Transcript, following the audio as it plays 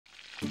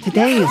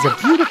Today is a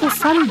beautiful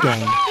sunny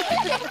day.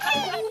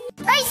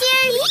 Right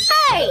here!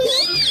 Hey!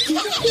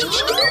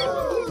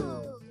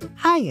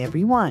 Hi,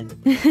 everyone.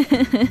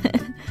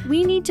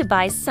 We need to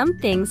buy some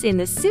things in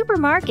the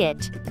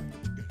supermarket.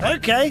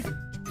 Okay.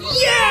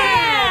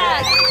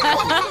 Yeah!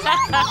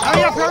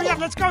 Hurry up,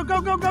 let's go, go,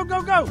 go, go,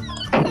 go, go.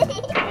 Okay,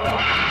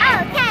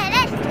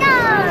 let's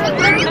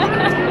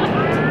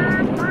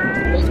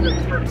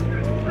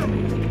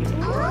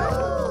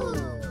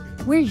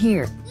go! We're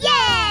here.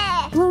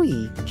 Yeah!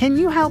 Bluey, can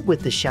you help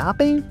with the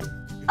shopping?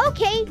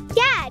 Okay,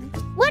 Dad,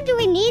 what do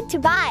we need to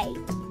buy?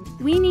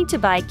 We need to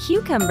buy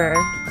cucumber,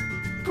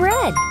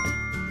 bread,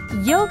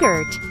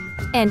 yogurt,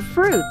 and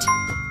fruit.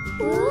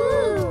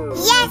 Ooh.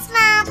 Yes,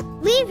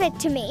 Mom! Leave it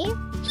to me.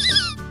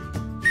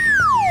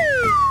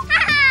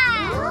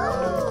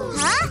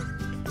 Huh?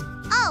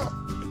 Oh!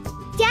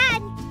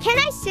 Dad, can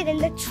I sit in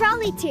the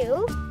trolley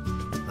too?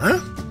 Huh?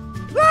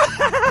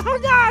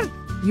 No!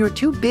 You're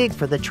too big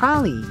for the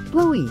trolley,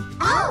 Bluey.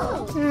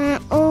 Oh!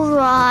 All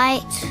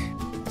right.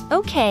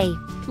 Okay,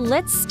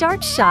 let's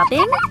start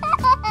shopping.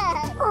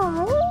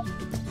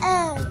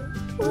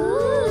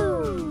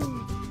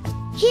 Ooh.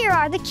 Here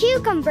are the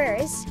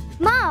cucumbers.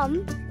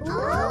 Mom.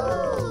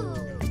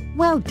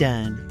 Well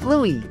done,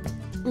 Bluey.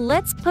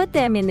 Let's put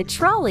them in the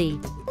trolley.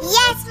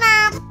 Yes,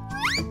 Mom.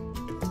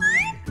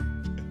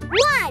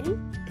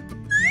 1,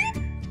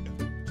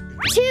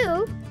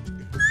 2,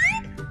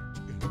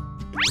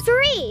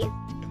 3,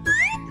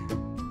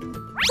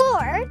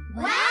 4.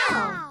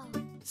 Wow.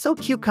 So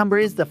cucumber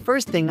is the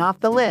first thing off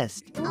the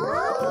list.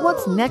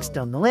 What's next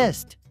on the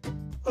list?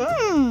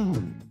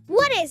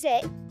 What is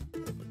it?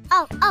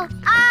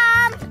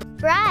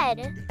 Bread.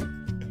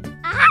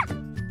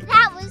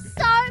 That was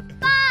so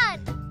fun.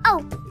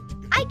 Oh,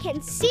 I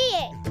can see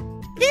it.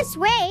 This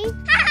way.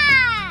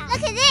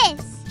 Look at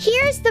this.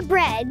 Here's the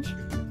bread.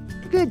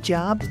 Good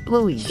job,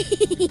 Bluey.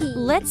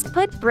 Let's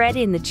put bread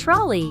in the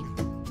trolley.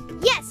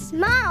 Yes,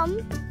 Mom.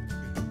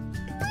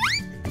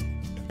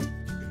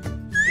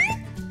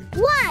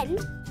 1,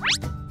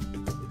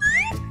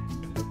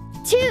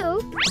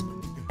 2,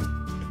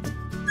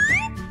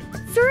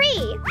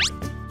 3,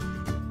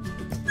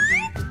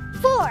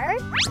 4.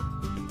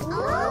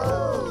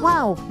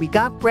 Wow, we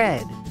got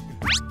bread.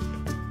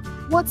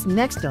 What's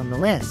next on the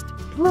list?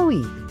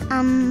 Bluey.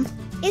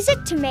 Is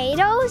it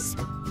tomatoes?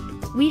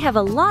 We have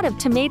a lot of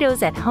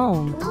tomatoes at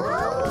home.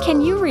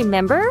 Can you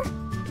remember?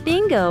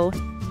 Bingo.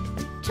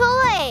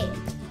 Toy.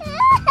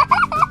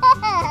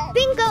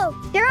 Bingo,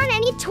 there aren't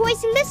any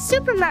toys in this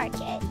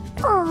supermarket.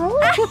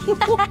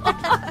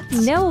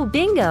 No,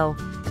 Bingo.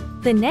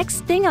 The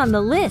next thing on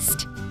the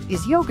list.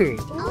 Is yogurt.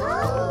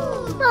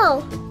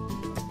 Oh,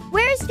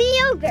 where's the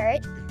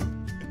yogurt?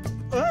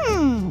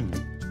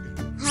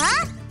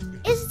 Huh?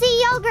 Is the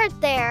yogurt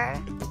there?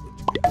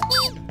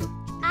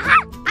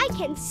 I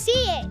can see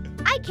it.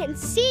 I can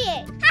see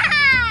it.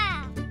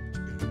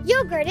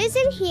 Yogurt is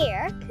in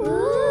here.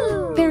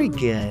 Ooh. Very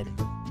good.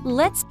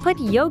 Let's put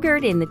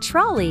yogurt in the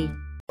trolley.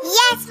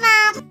 Yes,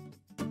 Mom.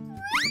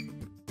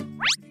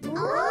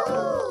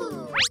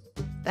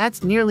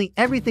 That's nearly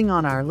everything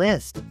on our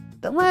list.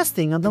 The last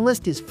thing on the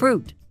list is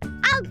fruit.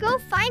 I'll go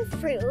find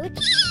fruit.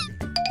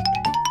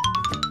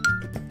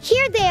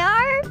 Here they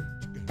are.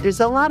 There's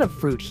a lot of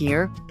fruit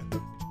here.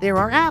 There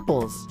are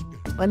apples,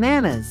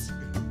 bananas,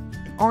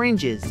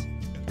 oranges,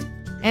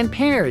 and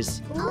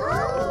pears.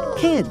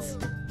 Kids,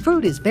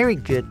 fruit is very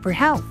good for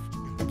health.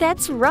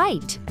 That's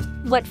right.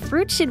 What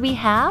fruit should we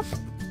have?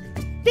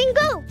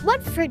 Bingo,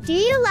 what fruit do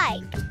you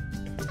like?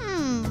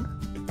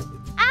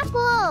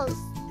 Apples.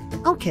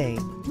 Okay,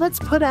 let's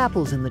put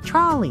apples in the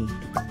trolley.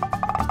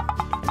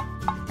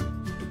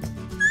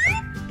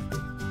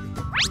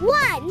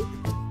 1,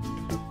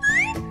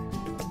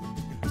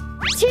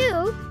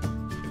 2,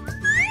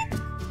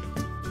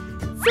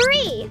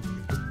 3,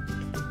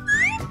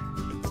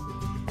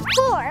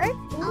 4.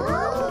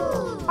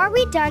 Are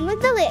we done with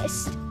the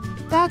list?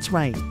 That's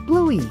right,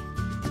 Bluey.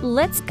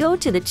 Let's go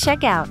to the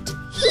checkout.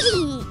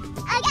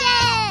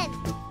 Again!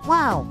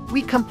 Wow,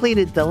 we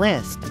completed the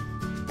list.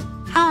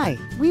 Hi,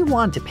 we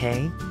want to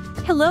pay.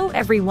 Hello,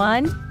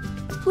 everyone.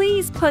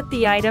 Please put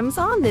the items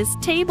on this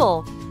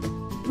table.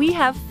 We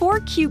have 4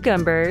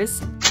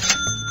 cucumbers,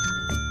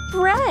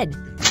 bread,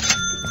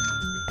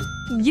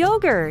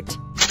 yogurt,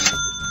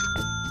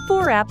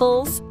 4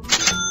 apples,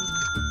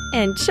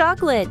 and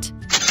chocolate.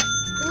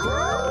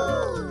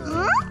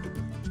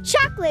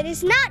 Chocolate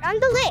is not on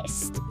the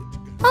list.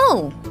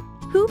 Oh,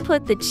 who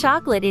put the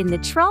chocolate in the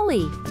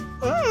trolley?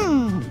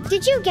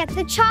 Did you get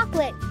the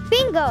chocolate?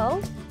 Bingo.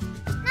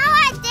 No,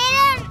 I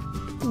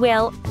didn't.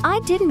 Well, I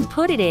didn't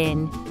put it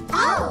in.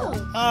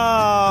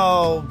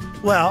 Oh,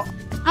 well,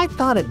 I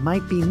thought it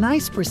might be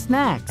nice for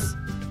snacks.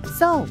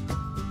 So,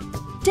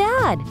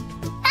 Dad,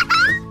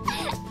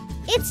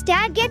 It's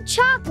Dad get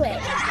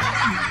chocolate.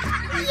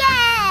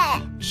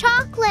 Yeah,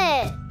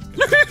 chocolate.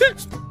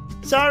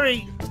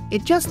 sorry.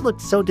 it just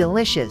looked so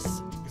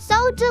delicious.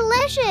 So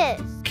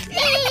delicious.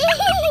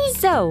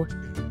 so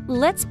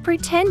let's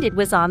pretend it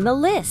was on the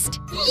list.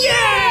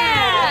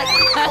 Yeah!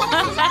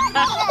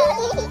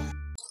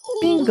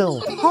 Bingo,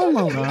 home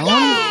alone.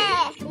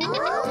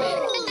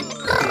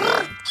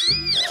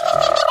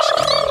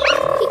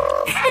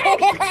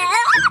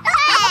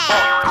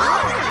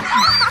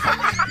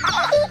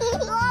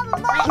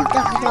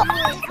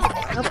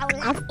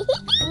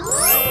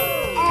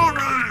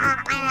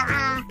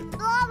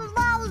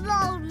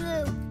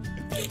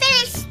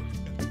 Finished!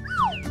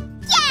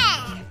 Yeah!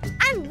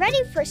 I'm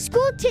ready for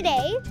school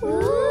today.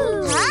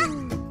 Huh?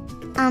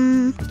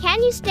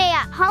 Can you stay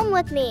at home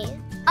with me?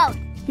 Oh,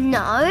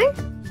 no?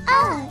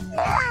 Oh,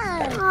 no.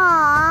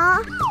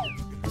 Aww.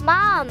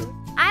 Mom,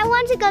 I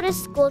want to go to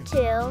school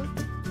too.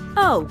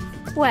 Oh,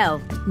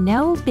 well,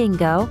 no,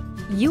 Bingo.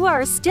 You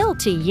are still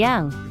too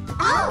young.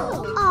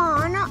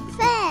 Oh, not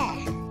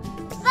fair.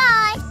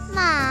 Bye,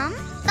 Mom.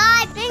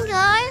 Bye,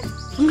 Bingo.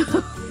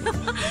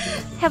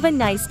 Have a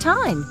nice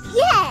time.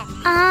 Yeah.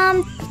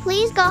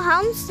 Please go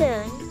home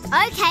soon.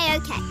 Okay.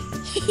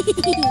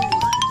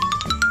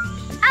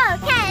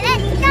 Okay,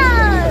 let's go.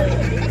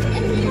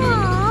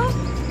 Aww.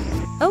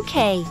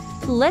 Okay,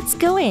 let's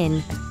go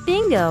in.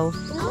 Bingo.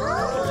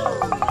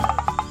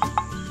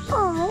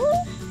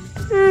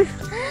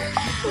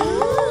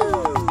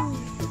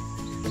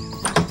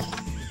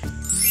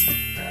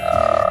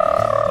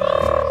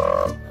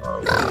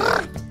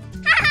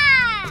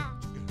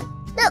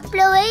 Look,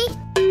 Bluey.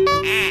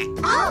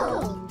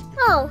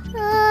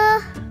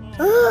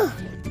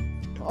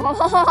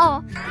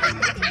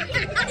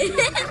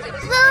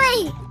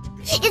 Bluey,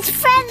 it's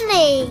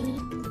friendly.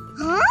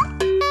 Huh?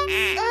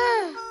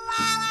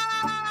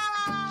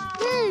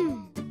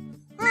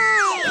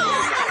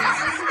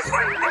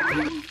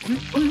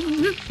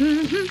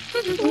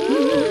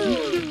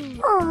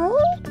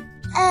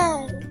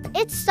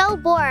 It's so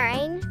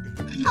boring.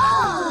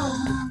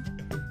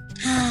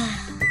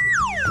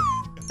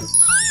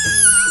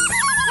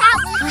 That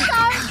was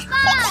so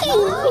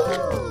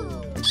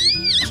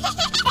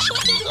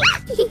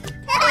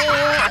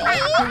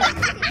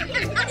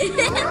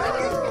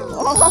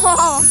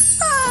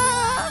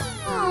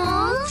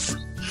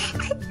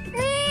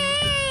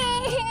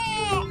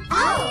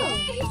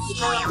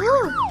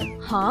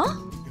Huh?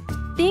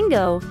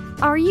 Bingo,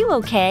 are you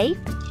okay?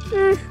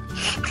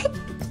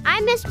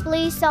 I miss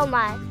Bluey so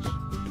much.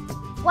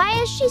 Why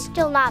is she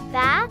still not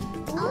back?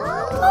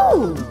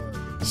 Oh!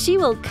 She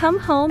will come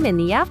home in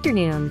the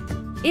afternoon.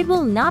 It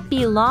will not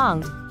be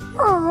long.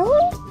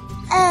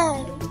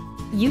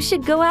 You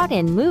should go out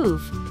and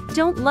move.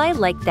 Don't lie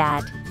like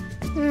that.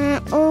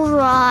 All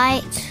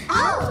right.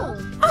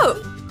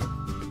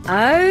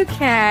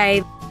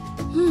 Okay.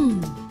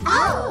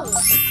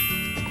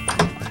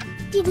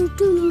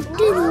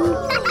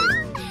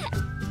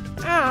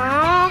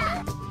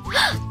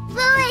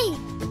 Bluey!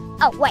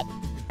 Oh, wait.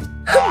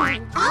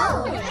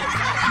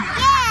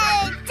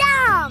 Yeah,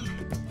 jump!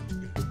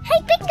 Hey,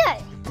 Bingo!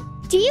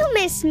 Do you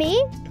miss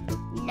me?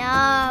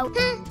 No.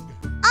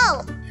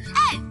 Oh!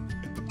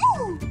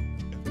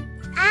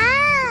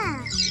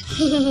 Ah!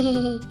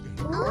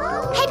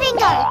 Hey,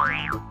 Bingo!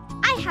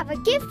 I have a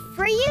gift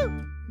for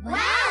you.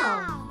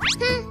 Wow!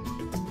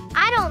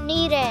 I don't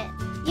need it.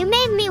 You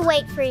made me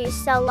wait for you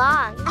so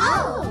long.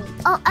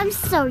 Oh, I'm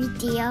sorry,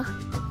 dear.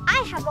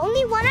 I have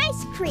only one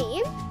ice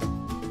cream,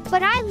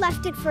 but I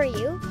left it for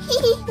you.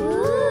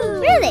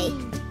 Really?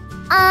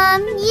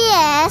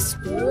 Yes.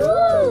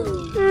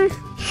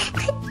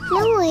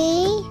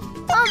 Bluey,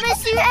 I'll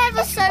miss you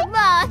ever so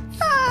much.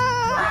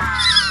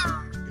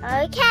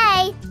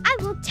 Okay, I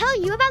will tell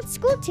you about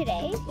school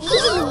today.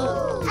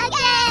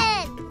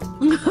 Again!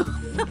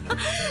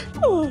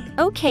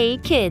 Okay,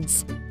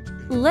 kids.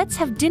 Let's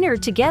have dinner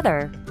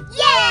together.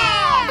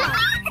 Yeah!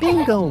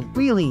 Bingo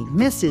really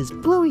misses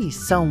Bluey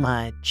so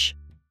much.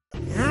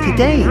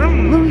 Today,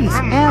 Bluey's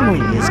family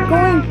is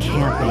going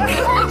camping.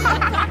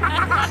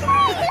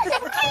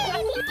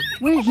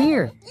 We're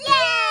here.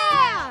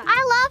 Yeah!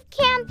 I love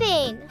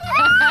camping.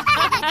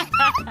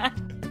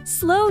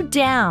 Slow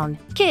down,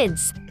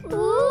 kids.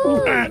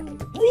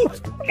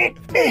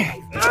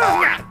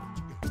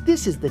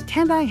 This is the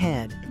tent I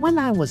had when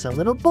I was a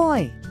little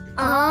boy.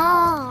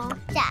 Oh.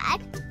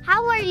 Dad,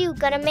 how are you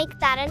gonna make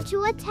that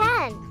into a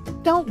tent?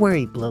 Don't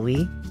worry,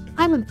 Bluey.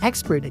 I'm an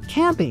expert at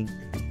camping.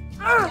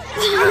 Put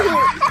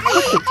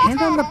the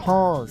tent on the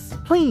poles,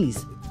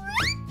 please.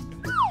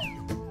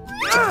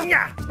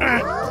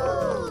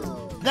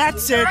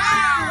 That's it.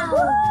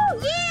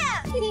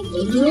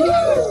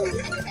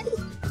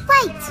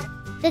 Wait,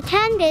 the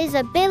tent is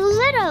a bit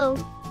little.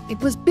 It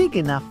was big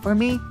enough for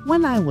me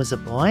when I was a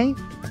boy,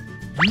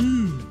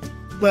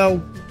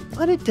 Well,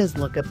 but it does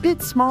look a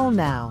bit small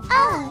now.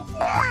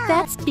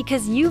 That's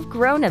because you've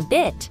grown a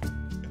bit.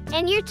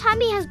 And your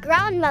tummy has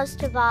grown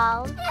most of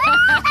all.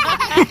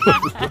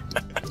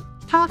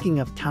 Talking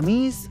of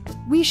tummies,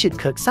 we should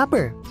cook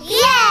supper.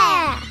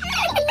 Yeah!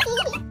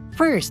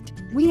 First,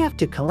 we have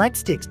to collect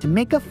sticks to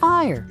make a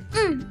fire.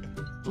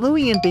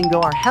 Bluey and Bingo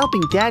are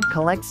helping Dad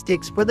collect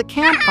sticks for the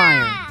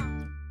campfire.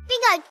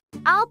 Bingo,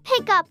 I'll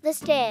pick up the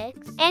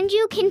sticks, and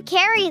you can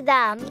carry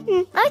them.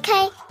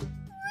 Okay.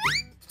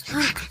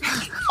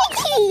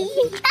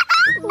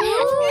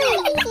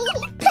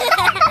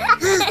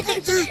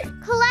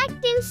 Collect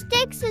 10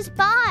 sticks is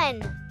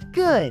fun.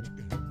 Good.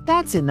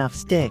 That's enough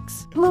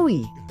sticks.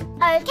 Bluey,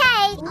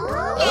 Okay.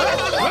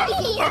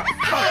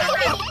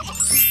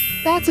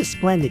 that's a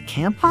splendid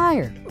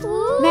campfire.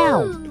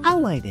 Now,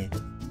 I'll light it.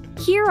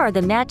 Here are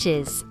the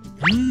matches.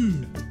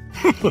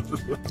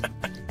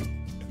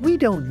 We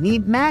don't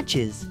need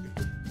matches.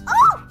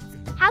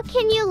 How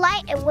can you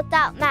light it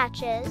without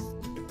matches?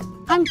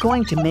 I'm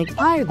going to make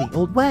fire the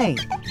old way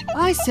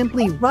by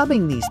simply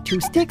rubbing these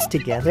 2 sticks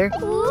together.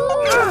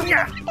 Dad,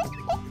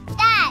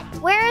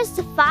 where is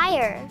the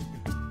fire?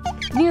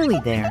 Nearly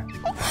there.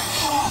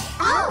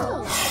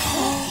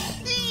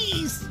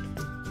 Please.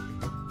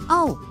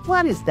 Oh,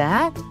 what is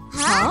that?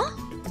 Huh?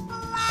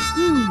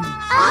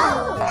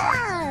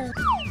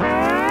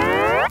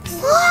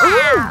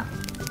 Wow!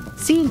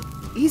 See,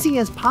 easy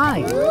as pie.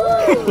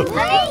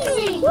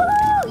 Amazing!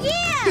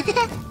 Yeah!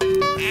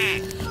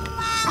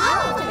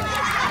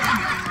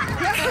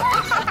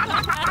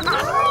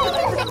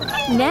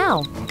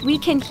 Now, we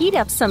can heat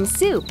up some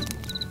soup.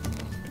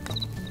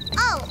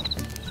 Oh!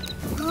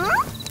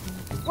 Huh?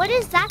 What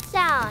is that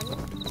sound?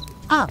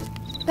 Ah,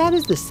 that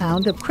is the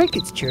sound of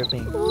crickets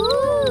chirping.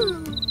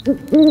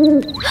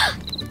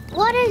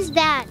 What is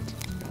that?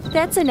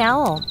 That's an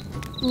owl.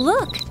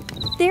 Look,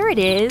 there it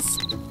is.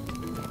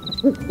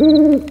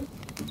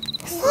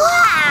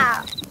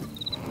 Wow!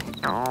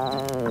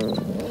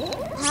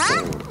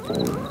 Huh?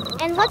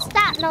 And what's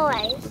that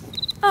noise?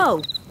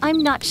 Oh,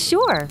 I'm not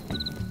sure.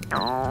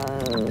 Ah!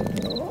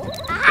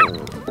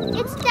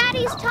 It's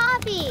Daddy's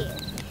toffee!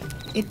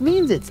 It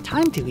means it's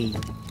time to eat.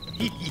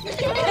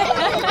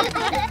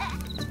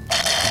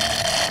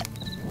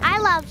 I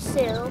love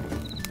soup.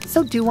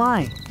 So do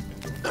I.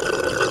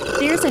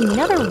 There's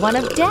another one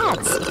of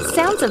Dad's.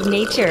 Sounds of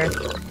nature.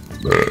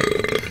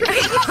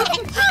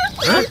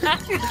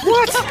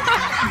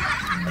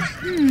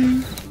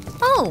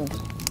 Oh,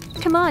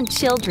 come on,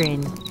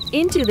 children.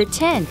 Into the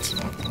tent.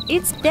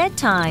 It's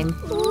bedtime.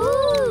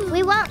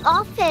 We won't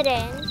all fit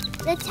in.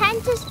 The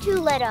tent is too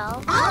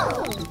little.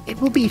 It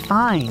will be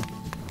fine.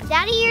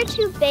 Daddy, you're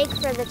too big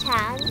for the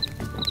tent.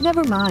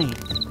 Never mind.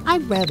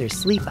 I'd rather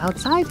sleep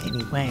outside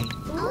anyway.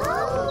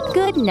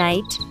 Good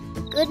night.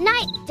 Good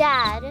night,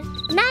 Dad.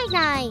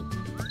 Night-night.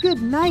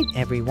 Good night,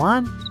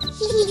 everyone.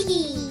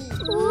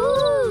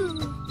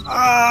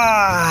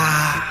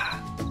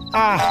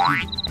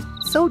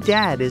 So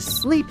Dad is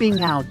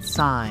sleeping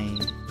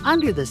outside,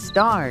 under the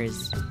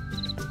stars.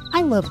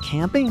 I love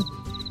camping,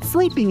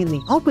 sleeping in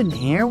the open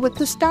air with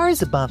the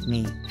stars above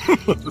me.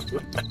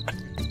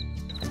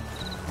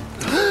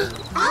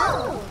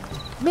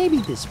 Maybe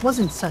this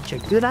wasn't such a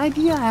good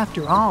idea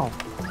after all.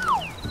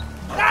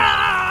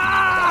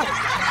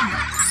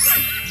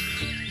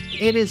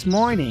 It is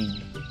morning.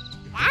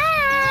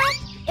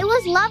 It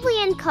was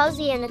lovely and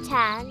cozy in the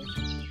tent.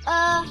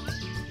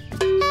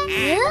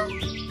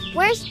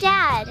 Where's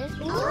Dad?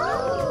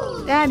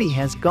 Daddy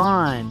has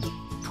gone.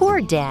 Poor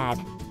Dad.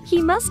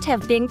 He must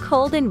have been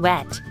cold and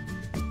wet.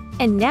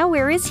 And now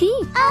where is he?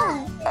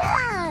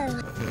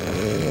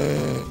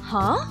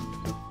 Huh?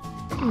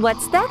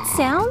 What's that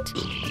sound?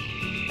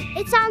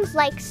 It sounds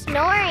like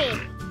snoring.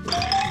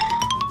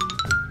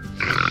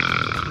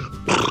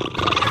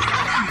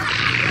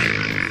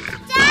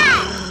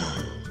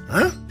 Dad!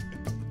 Huh?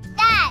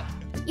 Dad,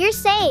 you're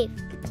safe.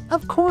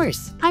 Of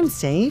course, I'm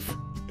safe.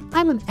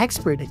 I'm an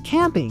expert at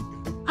camping.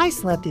 I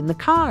slept in the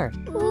car.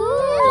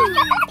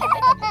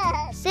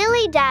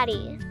 Silly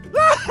Daddy.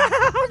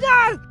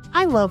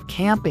 I love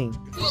camping.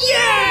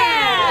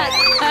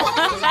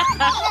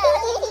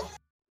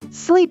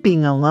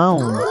 Sleeping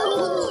alone.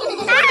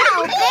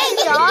 Ow,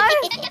 Bingo!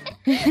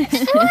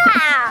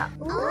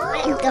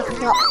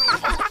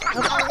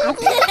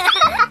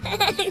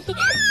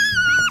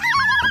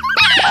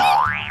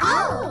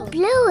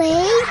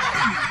 Bluey.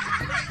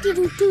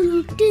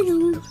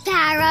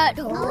 Carrot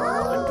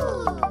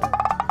horn.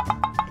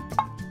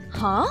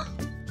 Huh?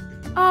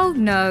 Oh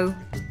no.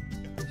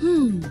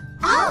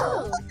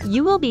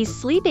 You will be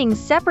sleeping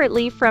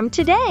separately from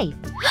today.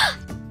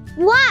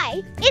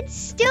 Why? It's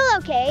still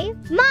okay.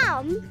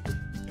 Mom.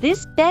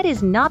 This bed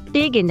is not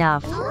big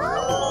enough. Mom.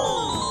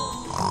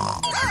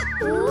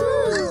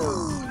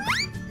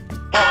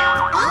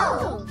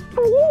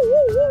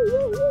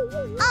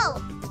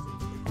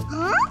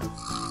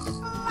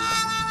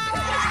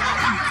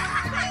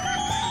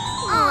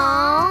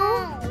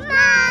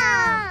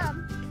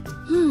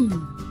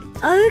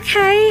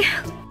 Okay.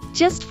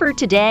 Just for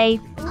today.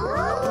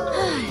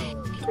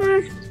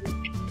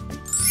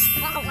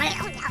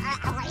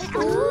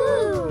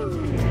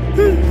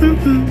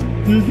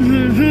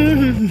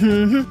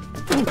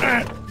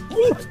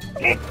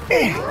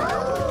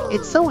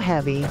 It's so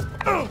heavy.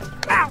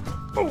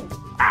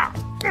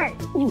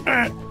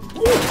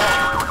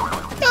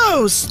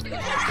 Nose!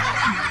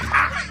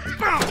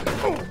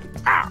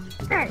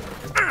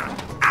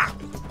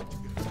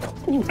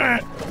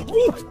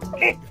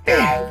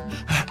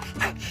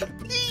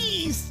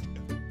 Please!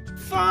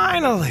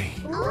 Finally!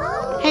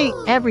 Hey,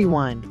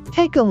 everyone,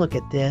 take a look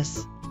at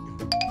this.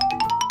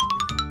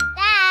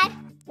 Dad,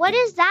 what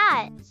is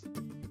that?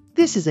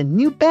 This is a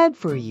new bed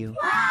for you.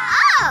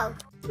 Oh,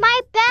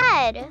 my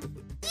bed.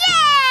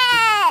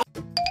 Yay!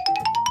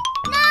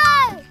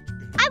 No!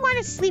 I want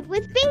to sleep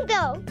with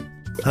Bingo.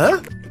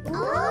 Huh?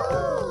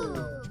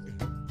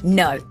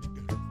 No.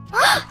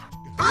 Oh.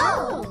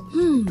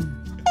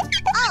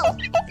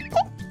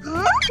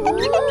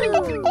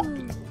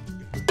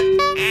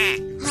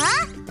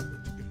 Huh?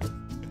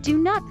 Do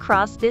not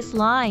cross this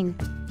line.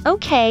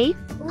 Okay.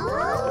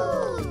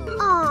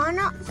 Oh,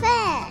 not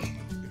fair.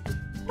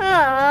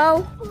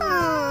 Oh.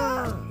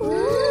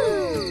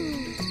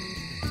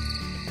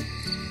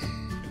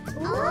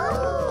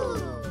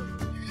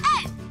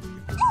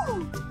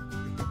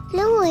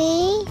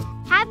 Bluey,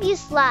 have you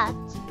slept?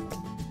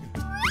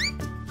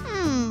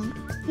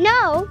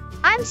 No,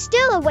 I'm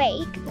still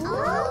awake.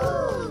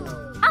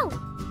 Oh,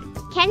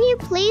 can you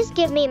please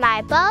give me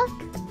my book?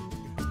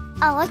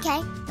 Oh,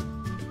 okay.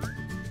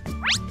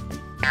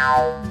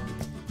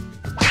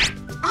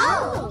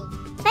 Oh,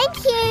 thank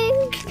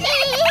you.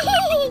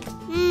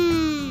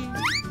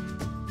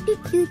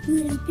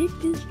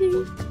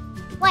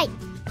 Wait.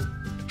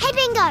 Hey,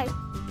 Bingo,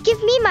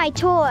 give me my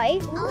toy.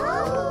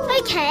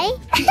 Okay.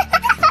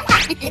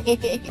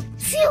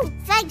 Phew,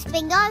 thanks,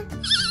 Bingo.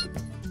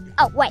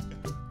 Oh, wait.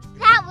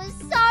 That was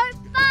so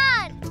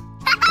fun.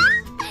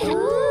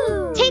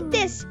 Take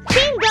this,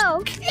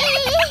 Bingo.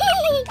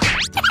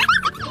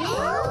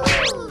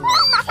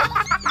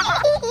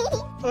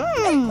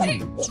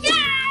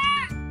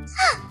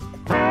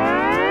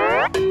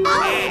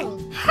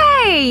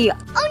 Hey!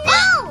 Oh,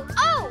 no!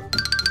 Oh!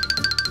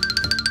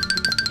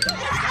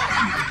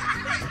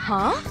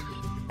 Huh?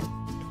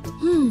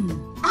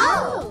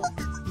 Oh!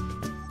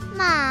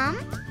 Mom?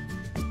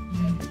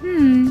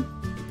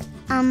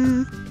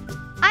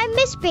 I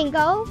miss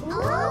Bingo.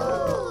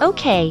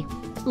 Okay.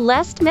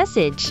 Last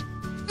message.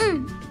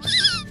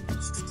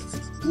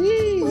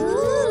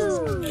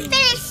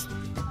 Finish!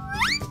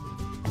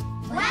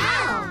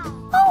 Wow!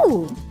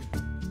 Oh!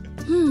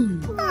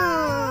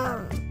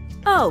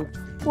 Oh,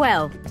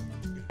 well.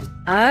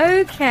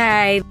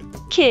 Okay.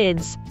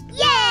 Kids.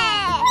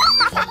 Yeah!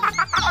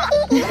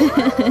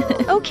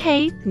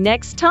 Okay,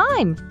 next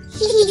time.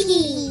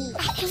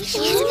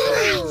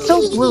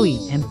 So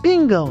Bluey and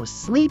Bingo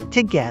sleep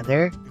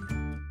together.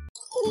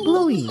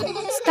 Bluey,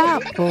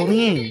 stop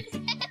bullying.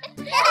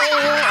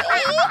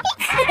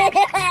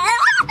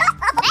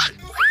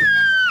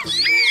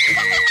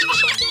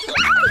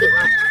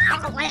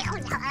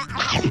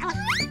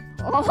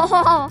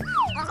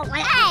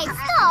 Hey,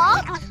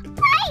 stop!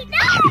 Hey,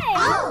 no!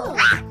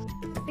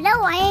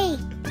 Bluey!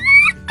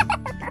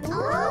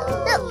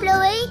 Look,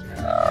 Bluey!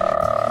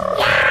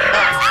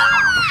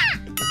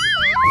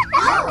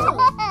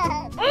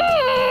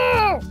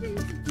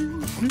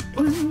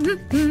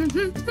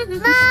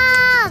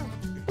 Mom!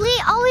 Bluey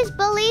always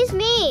bullies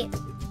me.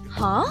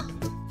 Huh?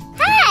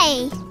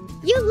 Hey!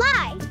 You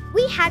lie.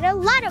 We had a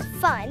lot of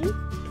fun.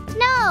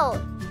 No,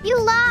 you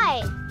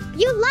lie.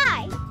 You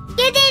lie.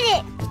 You did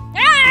it.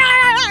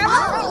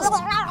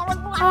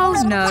 Oh,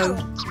 no.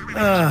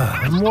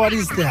 And what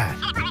is that?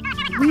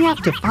 We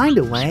have to find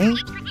a way.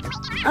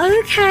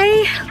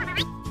 Okay.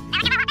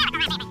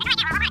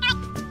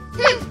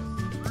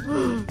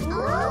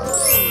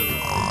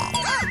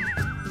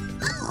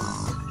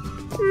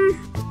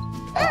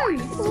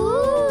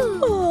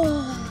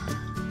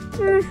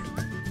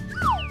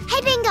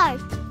 Hey, Bingo.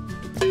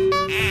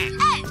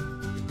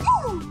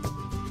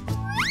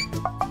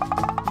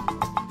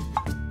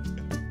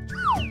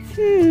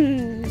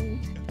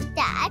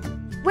 Dad,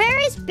 where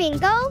is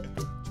Bingo?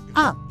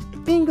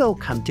 Bingo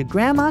come to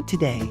Grandma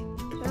today.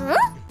 Huh?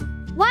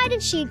 Why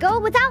did she go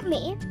without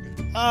me?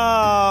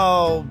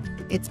 Oh.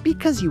 It's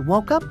because you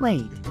woke up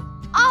late.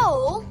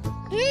 Oh.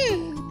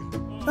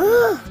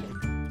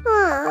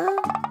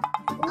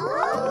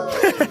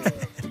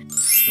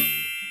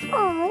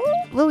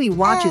 Bluey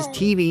watches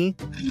TV,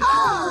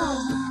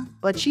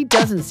 but she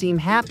doesn't seem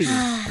happy.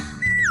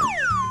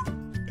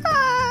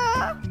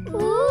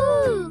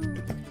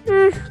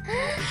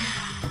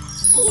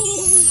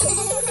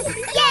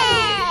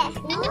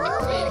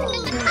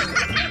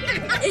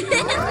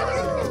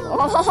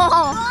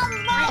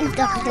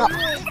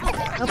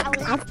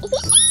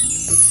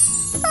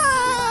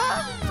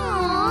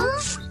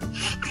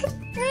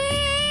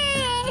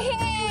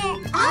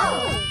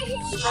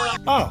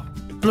 Oh,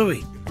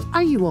 Bluey.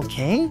 Are you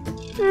okay?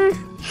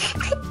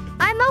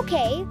 I'm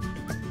okay.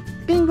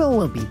 Bingo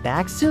will be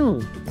back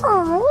soon.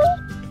 Oh,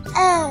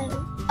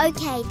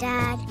 okay,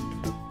 Dad.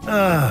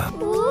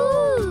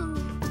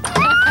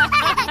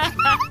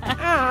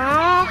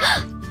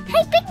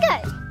 Hey, Bingo!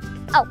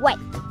 Oh, wait.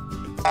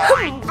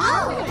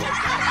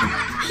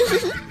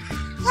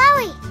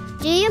 Chloe,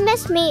 do you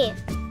miss me?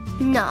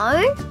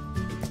 No.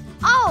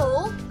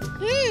 Oh.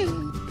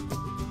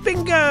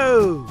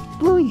 Bingo!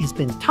 Bluey has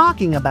been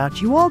talking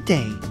about you all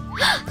day.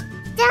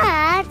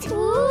 Dad.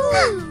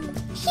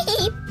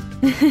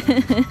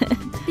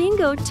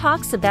 Bingo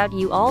talks about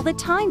you all the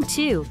time,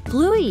 too.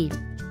 Bluey.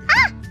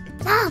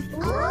 Mom.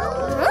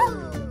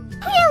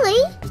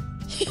 Really?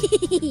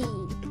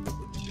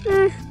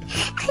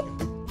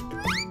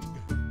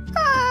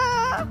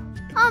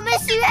 I'll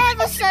miss you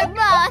ever so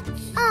much.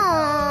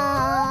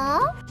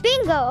 Aww.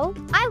 Bingo,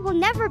 I will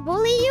never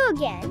bully you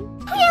again.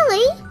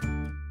 Really?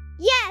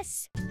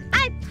 Yes,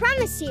 I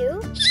promise you.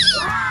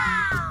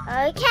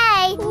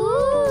 Okay.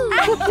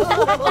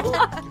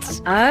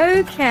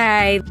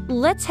 Okay,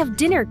 let's have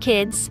dinner,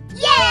 kids.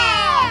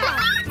 Yeah!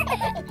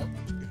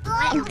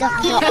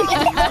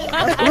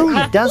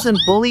 Bluey doesn't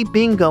bully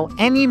Bingo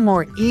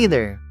anymore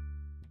either.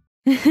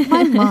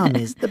 My mom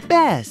is the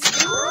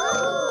best.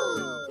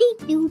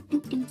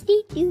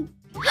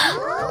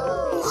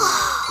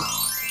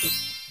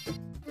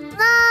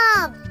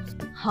 Mom!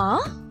 Huh?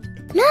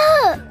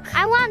 Look!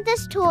 I want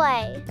this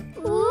toy.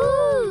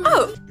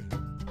 Oh.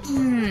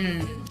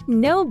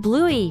 No,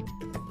 Bluey.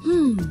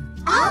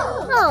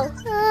 Oh.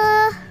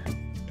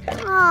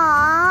 Aww.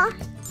 Wow!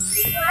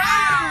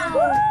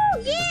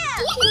 Yeah!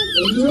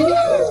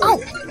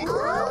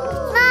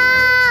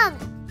 Mom!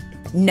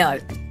 No.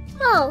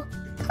 Oh.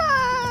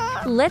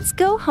 Let's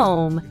go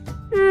home.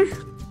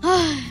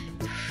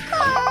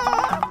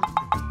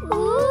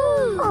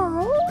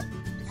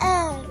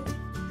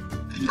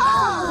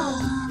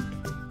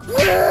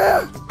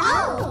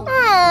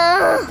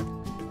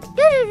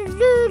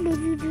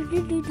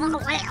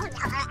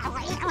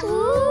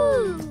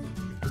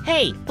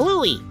 Hey,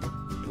 Bluey,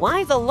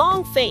 why the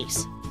long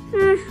face?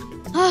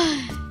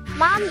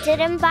 Mom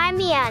didn't buy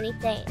me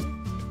anything.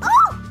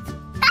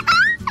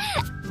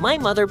 My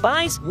mother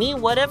buys me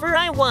whatever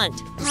I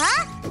want.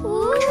 Huh?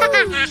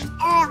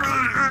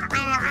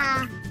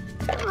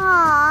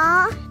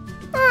 Aww.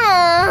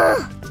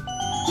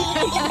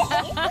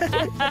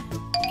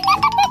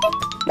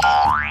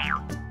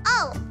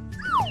 Oh.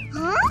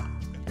 Huh?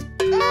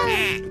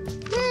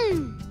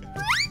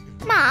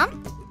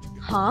 Mom,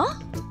 Huh?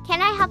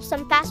 can I have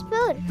some fast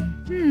food?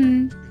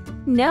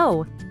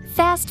 No,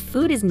 fast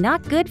food is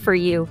not good for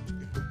you.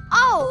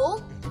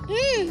 Oh.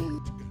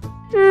 Ooh.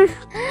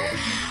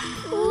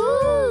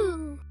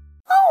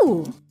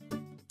 Oh!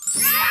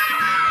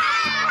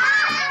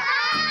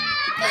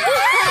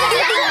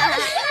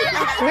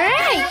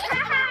 Great.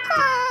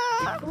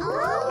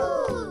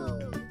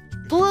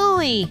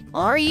 Bluey,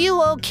 are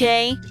you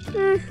okay?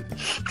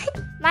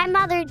 My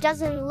mother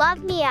doesn't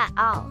love me at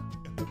all.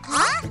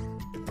 Huh?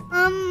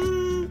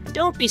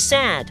 Don't be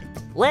sad.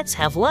 Let's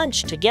have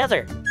lunch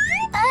together.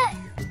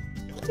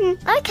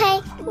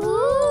 Okay.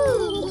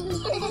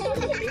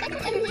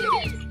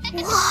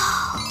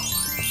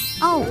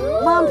 Oh,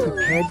 Mom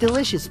prepared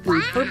delicious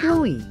food for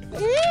Bluey.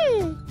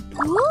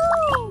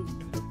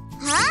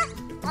 Huh?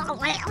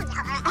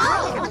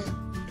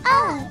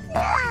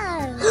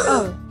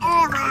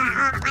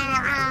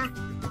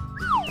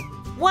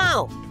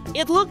 Wow,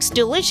 it looks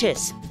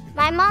delicious.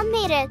 My mom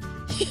made it.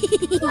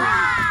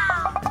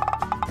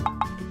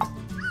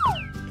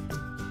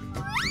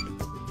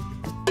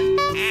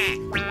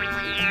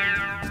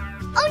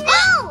 Oh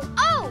no!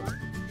 Oh!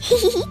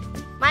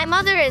 My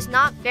mother is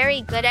not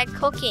very good at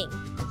cooking.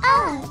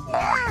 Bye!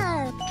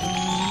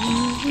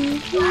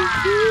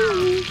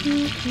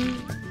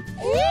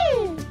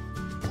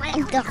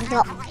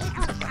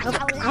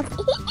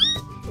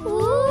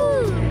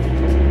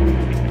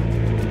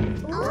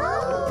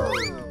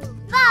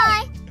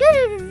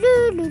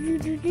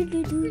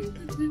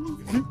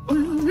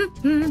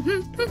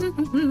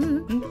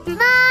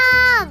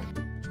 Mom!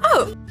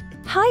 Oh!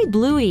 Hi,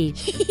 Bluey.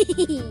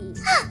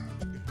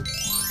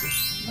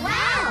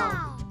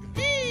 Wow!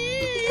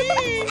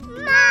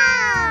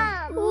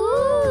 Mom! Wow!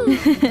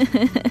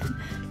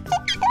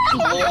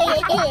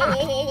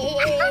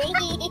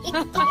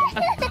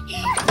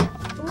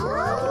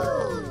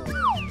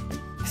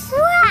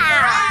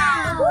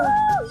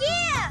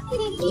 Yeah!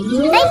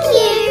 Thank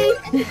you!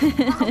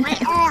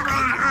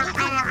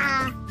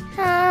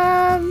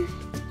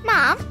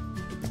 Mom?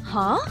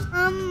 Huh?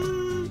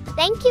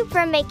 Thank you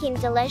for making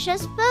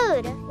delicious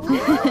food.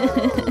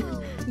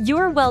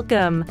 You're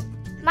welcome.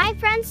 My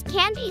friends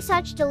can't eat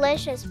such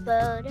delicious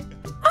food.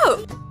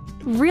 Oh!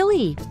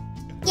 Really?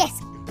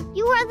 Yes.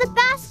 You are the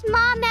best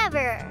mom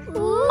ever.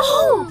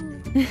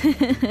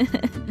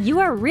 You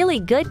are really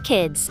good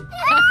kids.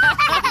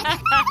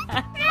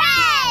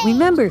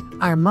 Remember,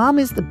 our mom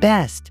is the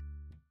best.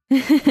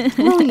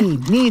 Bluey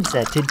needs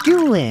a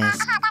to-do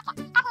list.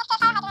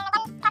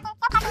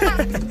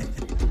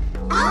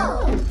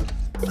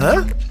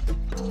 Huh?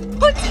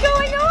 What's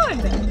going on?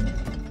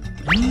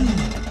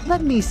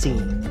 Let me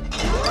see.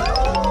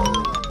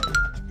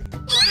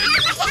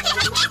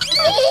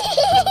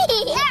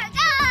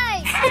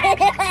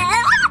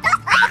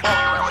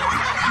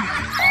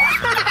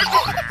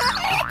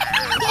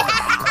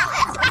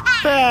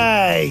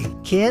 Hey!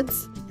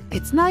 Kids,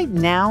 it's night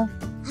now.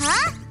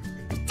 Huh?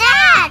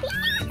 Dad!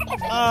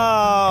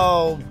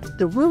 Oh!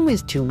 The room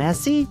is too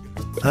messy.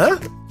 Huh?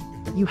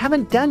 You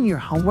haven't done your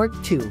homework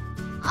too.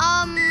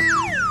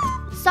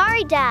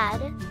 Sorry,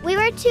 Dad. We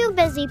were too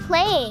busy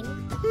playing.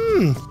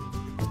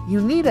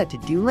 You need a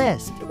to-do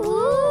list.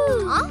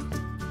 Huh?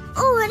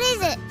 Oh, what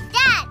is it?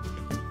 Dad!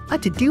 A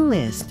to-do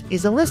list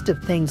is a list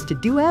of things to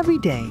do every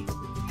day.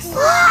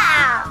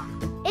 Wow!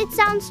 It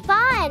sounds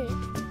fun.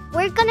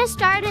 We're gonna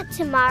start it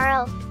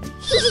tomorrow.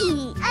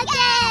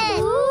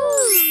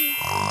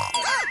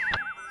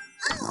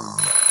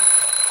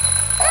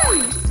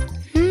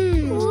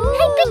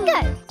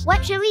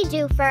 we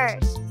do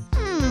first?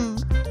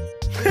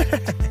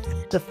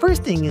 The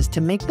first thing is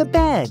to make the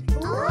bed.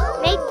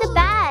 Make the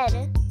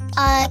bed.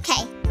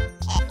 Okay.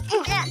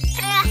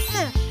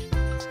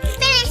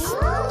 Finish.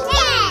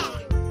 Yeah.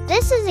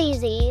 This is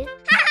easy.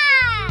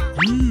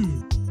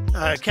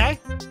 Okay.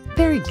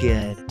 Very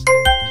good.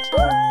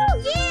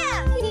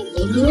 Yeah.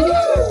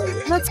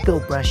 Let's go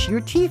brush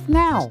your teeth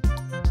now.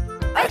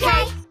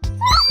 Okay.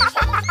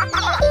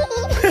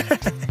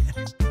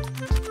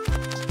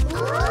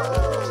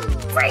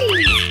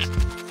 Freeze.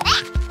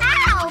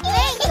 Ow,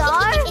 bingo.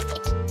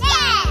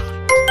 Yeah.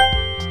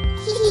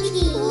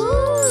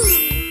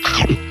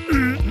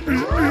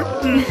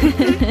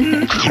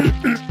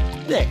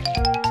 There.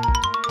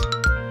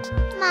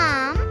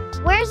 Mom,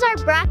 where's our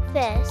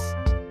breakfast?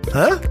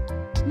 Huh?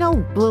 No,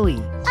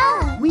 Bluey.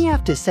 Oh. We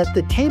have to set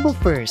the table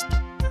first.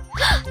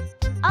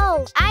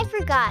 Oh, I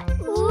forgot.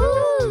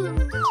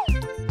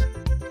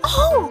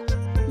 Oh!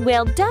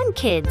 Well done,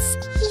 kids.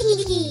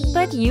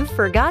 But you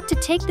forgot to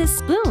take the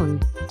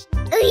spoon.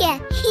 Oh yeah.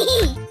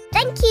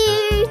 Thank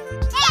you.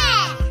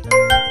 Yeah.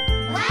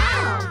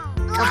 Wow.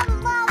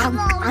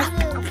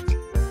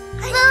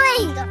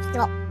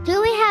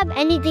 Do we have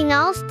anything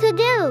else to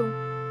do?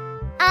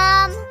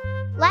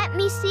 Let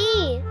me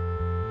see.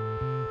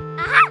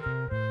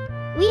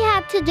 We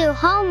have to do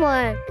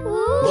homework.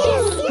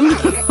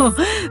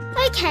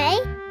 Okay.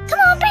 Come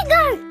on,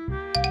 Bingo.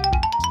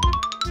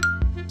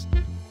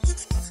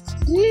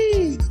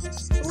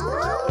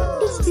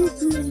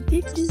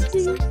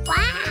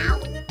 Wow.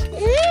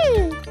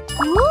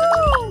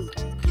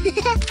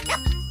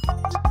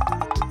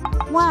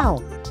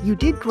 Wow, you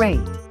did great.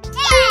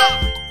 Yeah.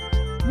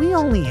 We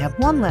only have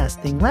one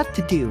last thing left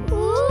to do.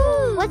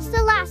 What's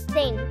the last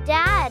thing,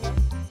 Dad?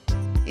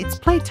 It's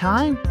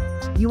playtime.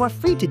 You are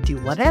free to do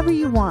whatever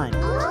you want.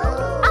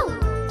 Oh,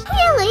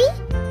 really?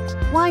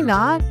 Why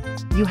not?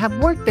 You have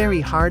worked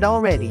very hard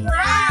already.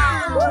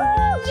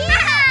 Wow. Yeah.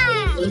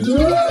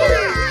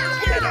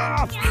 Get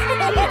off!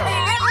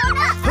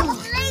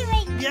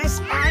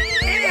 Yes, I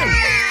am!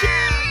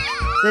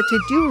 The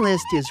to-do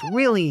list is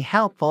really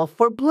helpful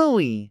for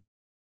Bluey.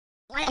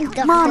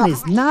 Mom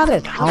is not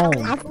at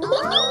home.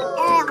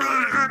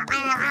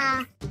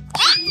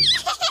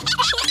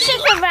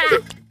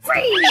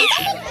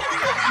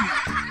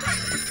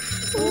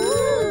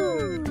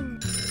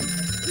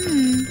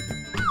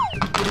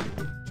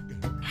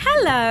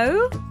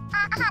 Hello.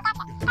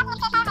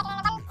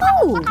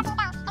 Oh.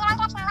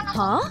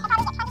 Huh?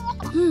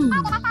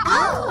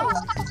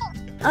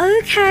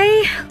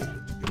 Okay.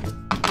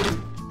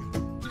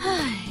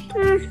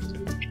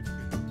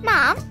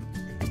 Mom?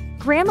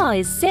 Grandma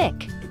is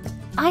sick.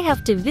 I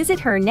have to visit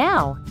her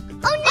now.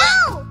 Oh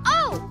no!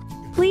 Oh!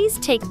 Please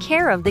take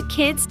care of the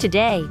kids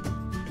today.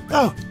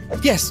 Oh,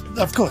 yes,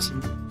 of course.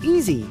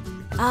 Easy.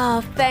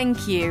 Ah,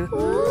 thank you.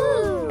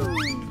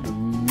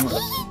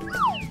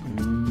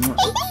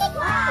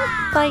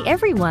 Bye,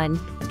 everyone.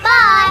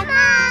 Bye!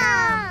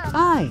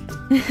 Bye.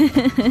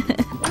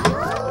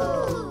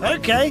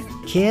 Okay.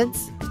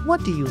 Kids,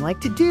 what do you like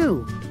to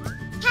do?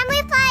 Can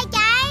we play a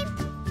game?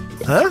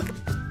 Huh?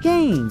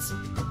 Games.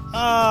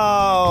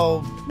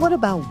 Oh. What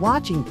about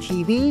watching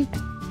TV?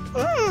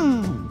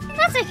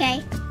 That's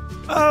okay.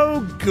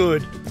 Oh,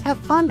 good. Have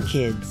fun,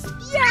 kids.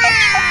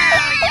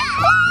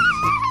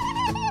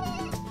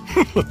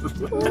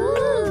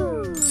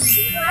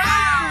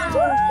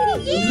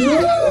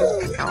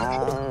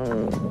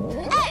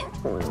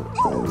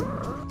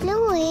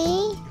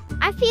 Bluey,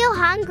 I feel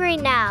hungry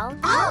now.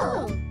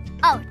 Oh,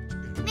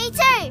 me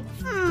too.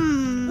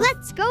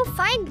 Let's go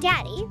find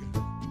Daddy.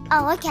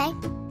 Oh, okay.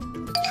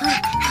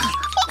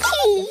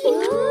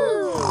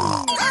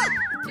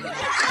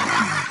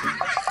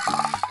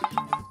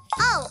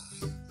 Oh,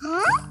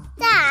 huh?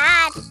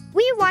 Dad.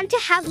 We want to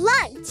have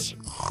lunch.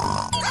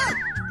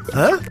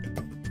 Huh?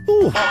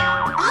 Ooh.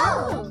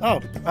 Oh. Oh,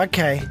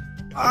 okay.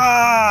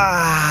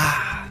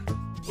 Ah.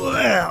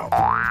 Well.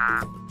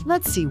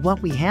 Let's see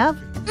what we have.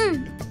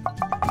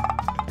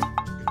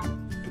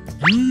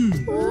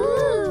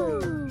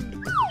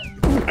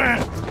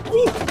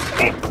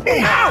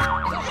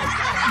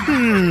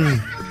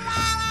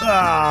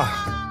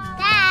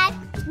 Dad,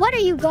 what are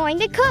you going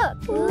to cook?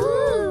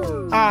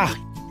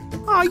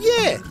 Oh,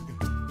 yeah.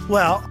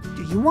 Well,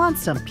 Do you want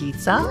some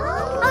pizza?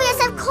 Oh, yes,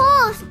 of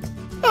course.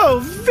 oh,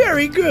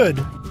 very good.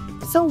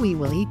 So we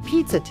will eat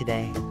pizza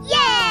today.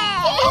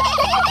 Yeah.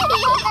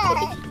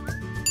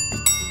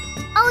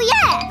 Oh,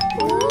 yeah.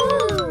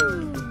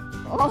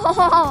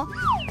 Oh,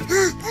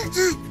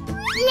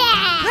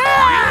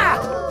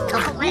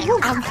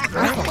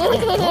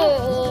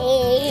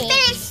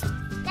 Finish.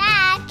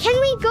 Dad, can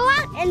we go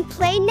out and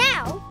play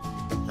now?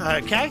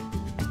 Okay.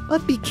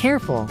 But be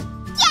careful.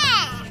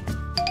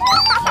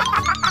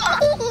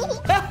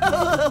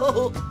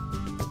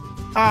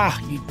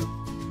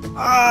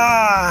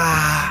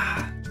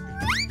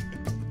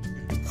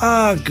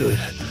 Good.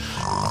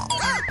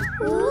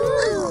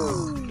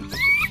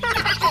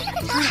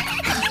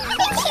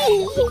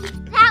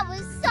 That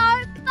was so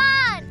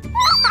fun.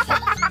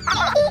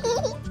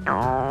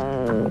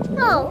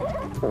 Oh,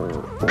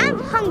 I'm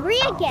hungry. hungry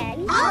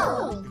again.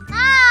 Oh!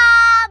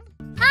 Mom!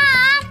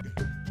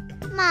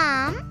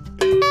 Mom?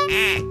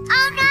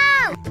 Oh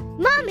no!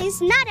 Mom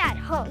is not at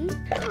home.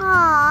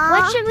 Aww.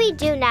 What should we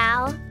do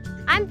now?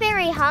 I'm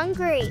very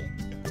hungry.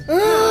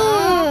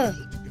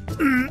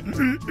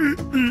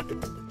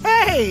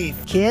 Hey!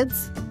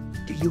 Kids,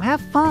 do you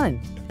have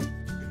fun?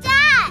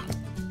 Dad!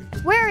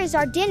 Where is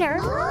our dinner?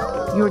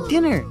 Your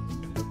dinner.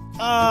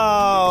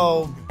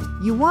 Oh.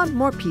 You want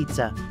more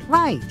pizza,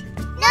 right?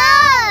 No!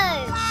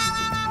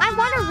 I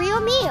want a real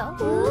meal.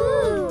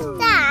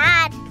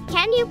 Dad!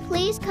 Can you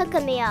please cook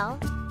a meal?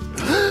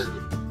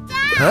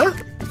 Huh?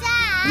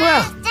 Dad!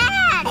 Well.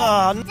 Dad!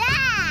 Oh.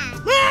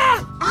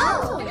 Dad!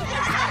 Ah!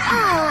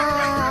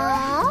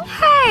 Aww.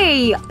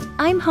 Hey,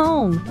 I'm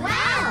home.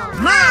 Wow!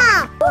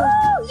 Mom!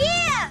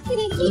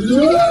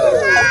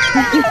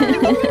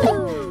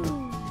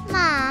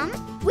 Mom?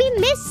 We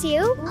miss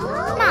you.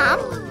 Mom?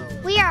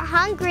 We are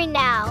hungry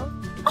now.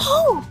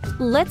 Oh,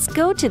 let's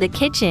go to the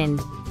kitchen.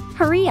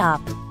 Hurry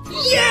up.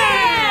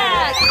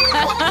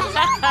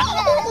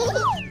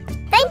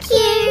 Thank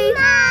you!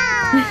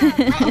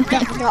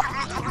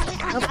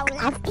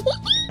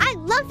 I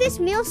love this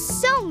meal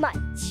so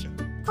much.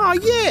 Oh,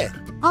 yeah.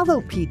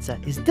 Although pizza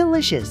is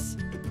delicious,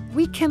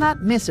 we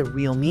cannot miss a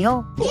real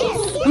meal.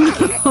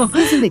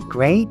 Isn't it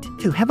great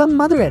to have a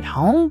mother at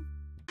home?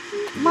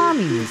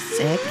 Mommy is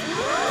sick.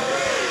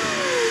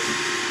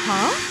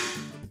 Huh?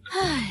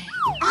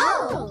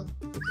 Oh!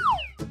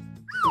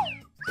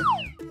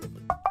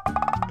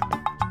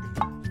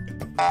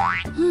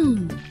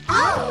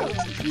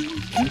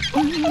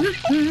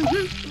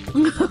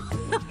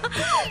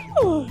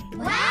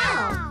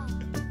 Wow!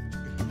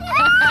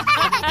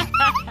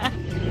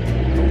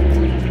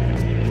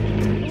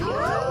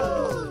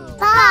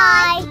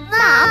 Bye,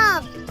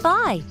 Mom.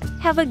 Bye.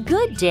 Have a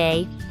good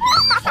day.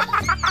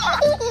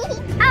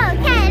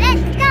 Okay,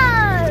 let's go.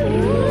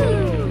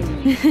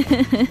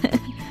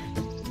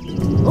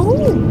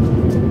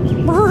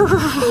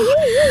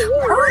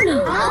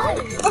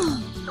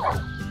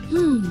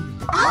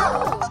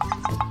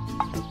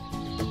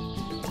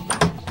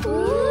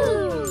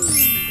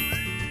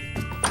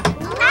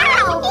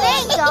 Ow,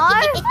 Bingo!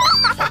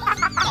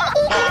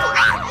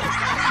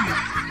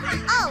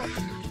 Oh.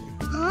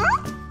 Huh?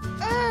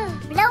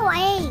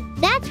 Bluey.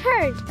 That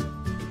hurt.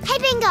 Hey,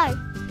 Bingo.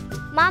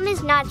 Mom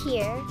is not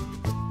here.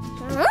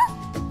 Huh?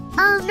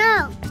 Oh,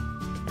 no.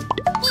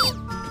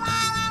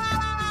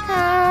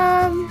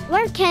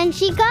 Where can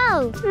she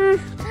go?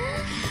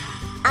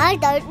 I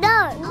don't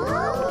know.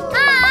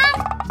 Mom!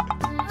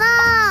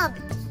 Mom!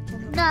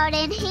 Not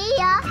in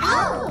here.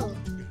 Oh!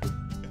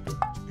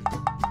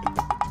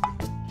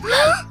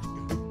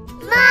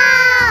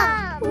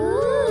 Mom!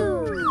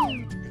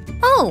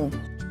 Oh,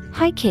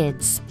 hi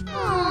kids.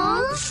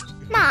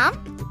 Mom?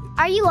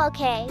 Are you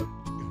okay?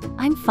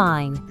 I'm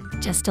fine.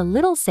 Just a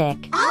little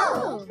sick.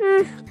 Oh!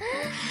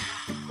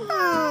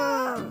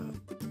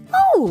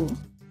 Oh,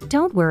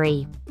 don't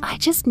worry. I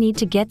just need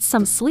to get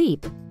some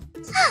sleep.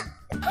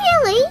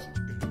 Really?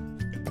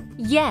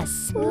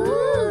 Yes.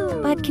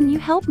 But can you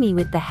help me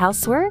with the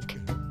housework?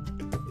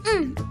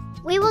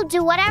 We will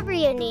do whatever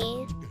you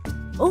need.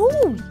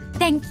 Oh,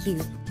 thank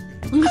you.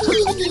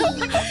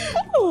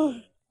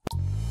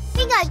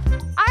 Bingo!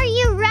 Are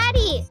you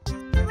ready?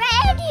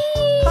 Ready?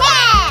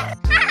 Yeah!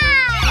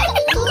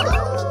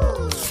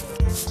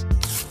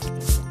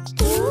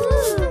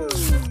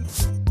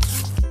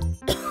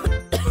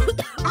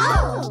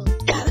 Oh!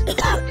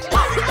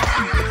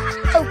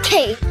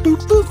 Okay,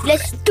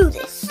 let's do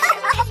this.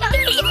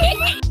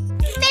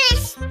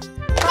 Finish!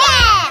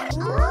 Yeah!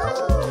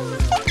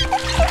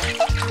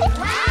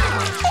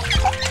 Wow!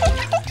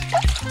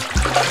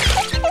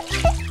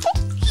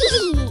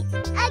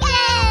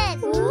 Again!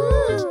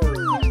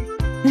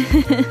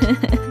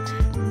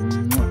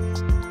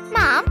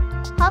 Mom,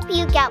 hope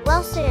you get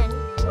well soon.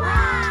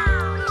 Wow!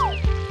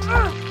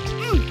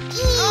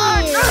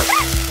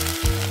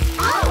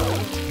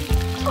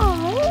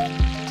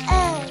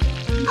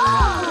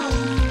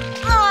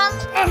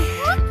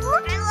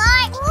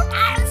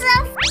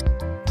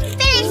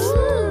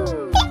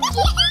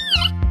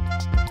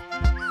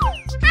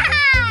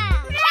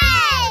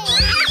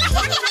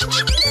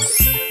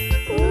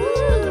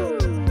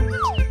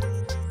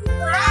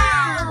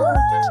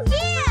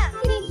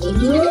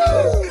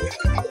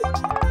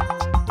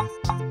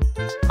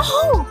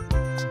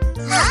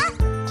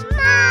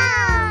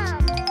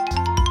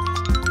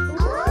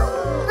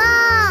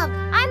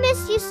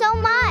 So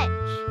much.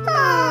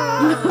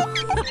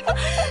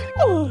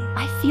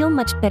 I feel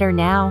much better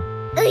now.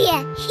 Oh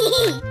yeah.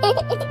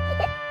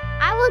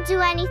 I will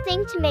do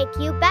anything to make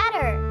you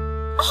better.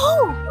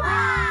 Oh,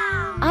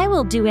 Wow. I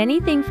will do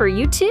anything for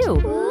you too.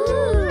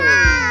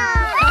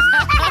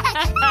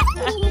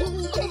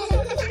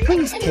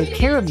 Please take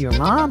care of your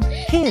mom.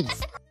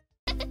 Kids,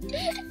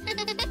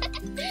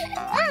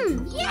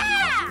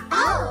 Yeah.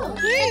 Oh.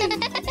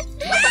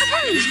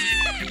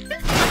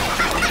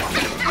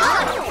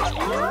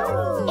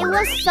 It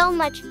was so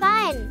much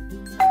fun.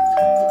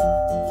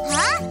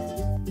 Huh?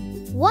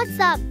 What's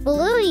up,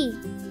 Bluey?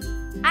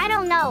 I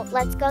don't know.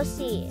 Let's go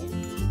see.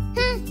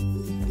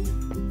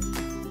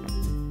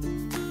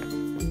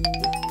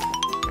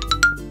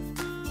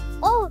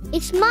 Oh,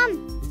 it's Mom.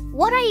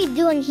 What are you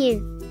doing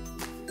here?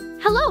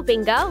 Hello,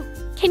 Bingo.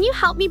 Can you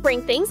help me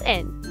bring things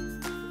in?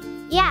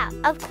 Yeah,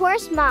 of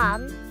course,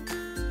 Mom.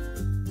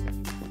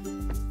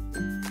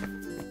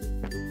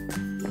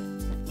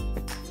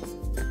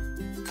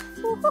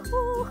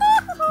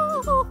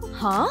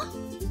 Huh?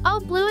 Oh,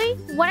 Bluey,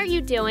 what are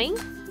you doing?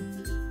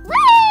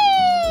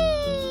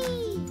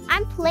 Whee!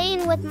 I'm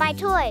playing with my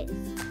toys.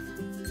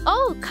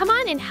 Oh, come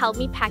on and help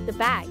me pack the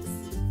bags.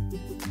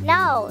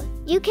 No,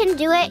 you can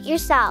do it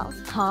yourself.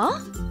 Huh?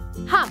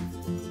 Huh.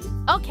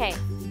 Okay.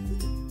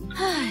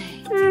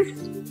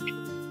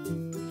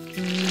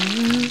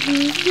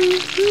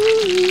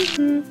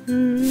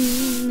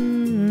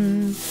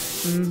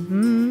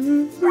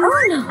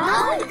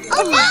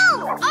 Oh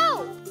no!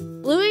 Oh!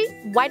 Bluey,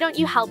 why don't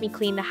you help me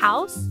clean the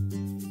house?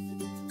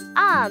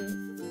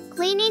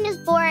 Cleaning is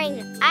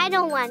boring. I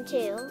don't want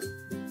to.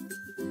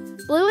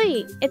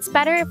 Bluey, it's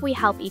better if we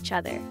help each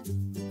other.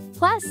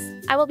 Plus,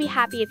 I will be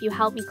happy if you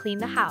help me clean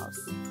the house.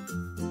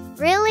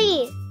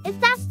 Really? If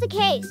that's the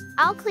case,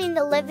 I'll clean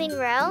the living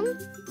room.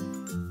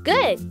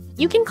 Good.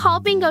 You can call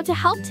Bingo to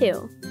help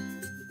too.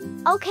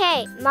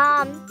 Okay,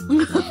 Mom.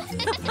 Bingo!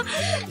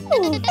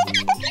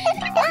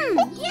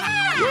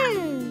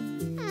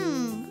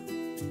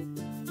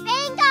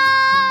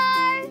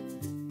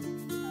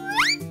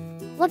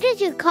 What did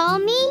you call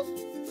me?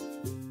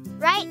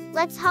 Right,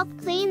 let's help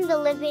clean the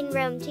living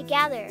room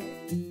together.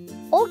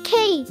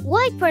 Okay,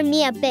 wait for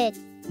me a bit.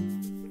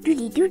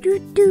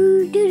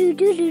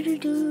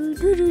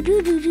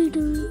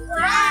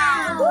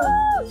 Wow!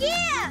 Woo,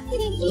 yeah!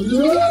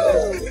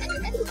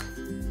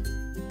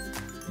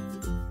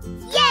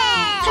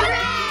 Yeah!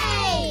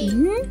 Hooray!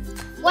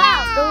 Wow,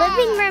 the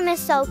living room is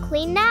so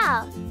clean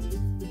now.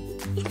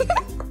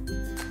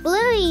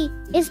 Bluey,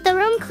 is the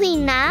room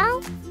clean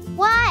now?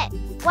 What?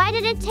 Why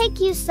did it take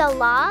you so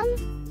long?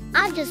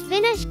 I just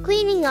finished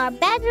cleaning our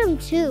bedroom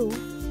too.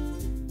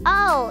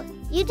 Oh,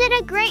 you did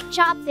a great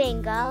job,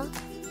 Bingo.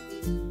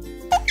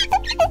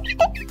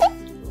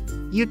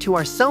 You two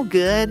are so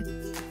good.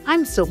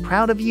 I'm so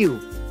proud of you.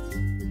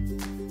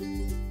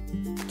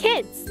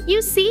 Kids,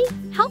 you see,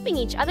 helping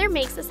each other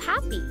makes us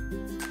happy.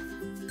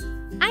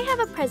 I have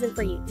a present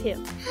for you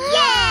too.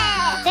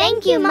 Yeah!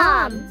 Thank you,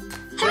 Mom.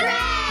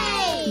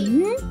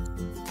 Hooray!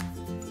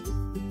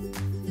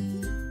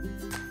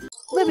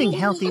 Living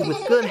healthy with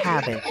good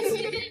habits.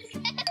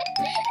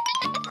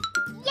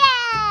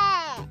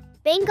 Yeah!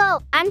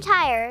 Bingo, I'm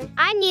tired.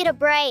 I need a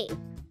break.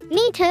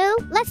 Me too.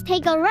 Let's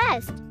take a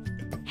rest.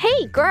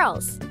 Hey,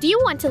 girls, do you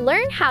want to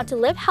learn how to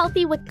live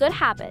healthy with good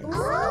habits?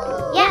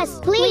 Yes,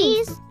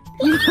 please.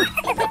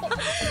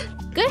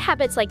 Good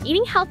habits like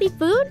eating healthy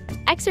food,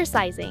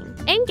 exercising,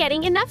 and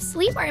getting enough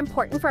sleep are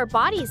important for our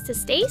bodies to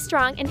stay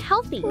strong and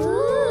healthy.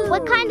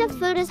 What kind of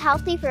food is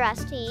healthy for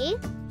us to eat?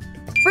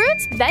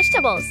 Fruits,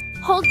 vegetables,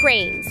 whole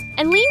grains,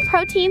 and lean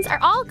proteins are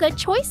all good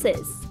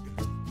choices.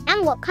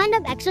 And what kind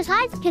of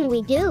exercise can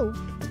we do?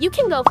 You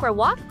can go for a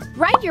walk,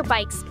 ride your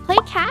bikes, play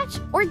catch,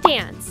 or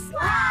dance.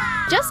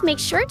 Just make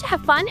sure to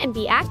have fun and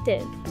be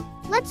active.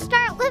 Let's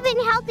start living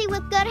healthy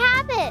with good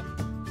habits.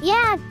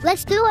 Yeah,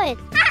 let's do it.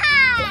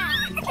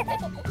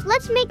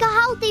 Let's make a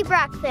healthy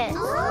breakfast.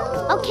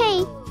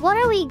 Okay, what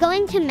are we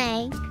going to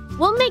make?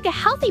 We'll make a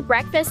healthy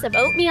breakfast of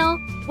oatmeal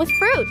with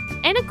fruit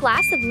and a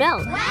glass of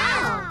milk.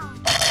 Wow!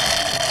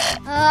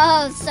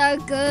 Oh, so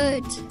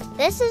good.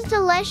 This is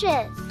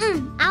delicious.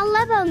 I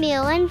love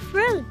oatmeal and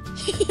fruit.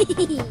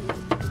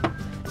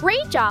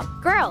 Great job,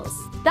 girls.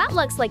 That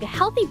looks like a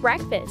healthy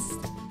breakfast.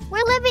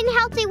 We're living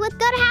healthy with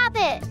good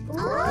habits.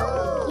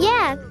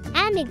 Yeah,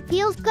 and it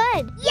feels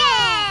good.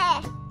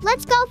 Yeah!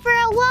 Let's go for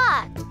a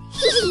walk.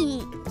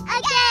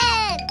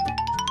 Again!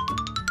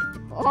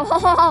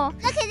 Oh,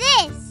 look at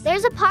this.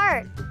 There's a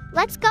park.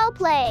 Let's go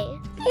play.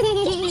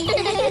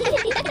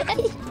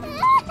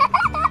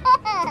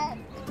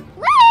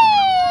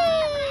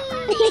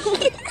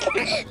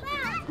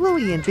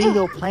 Bluey and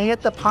Bingo play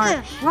at the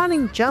park,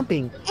 running,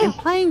 jumping, and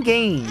playing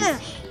games.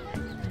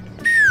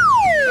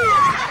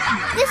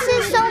 This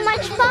is so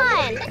much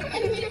fun.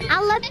 I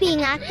love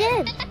being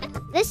active.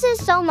 This is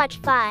so much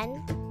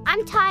fun.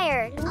 I'm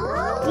tired.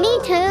 Me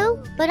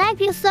too, but I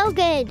feel so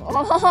good.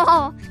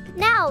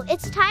 Now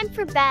it's time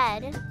for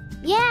bed.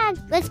 Yeah,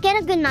 let's get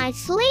a good night's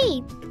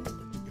sleep.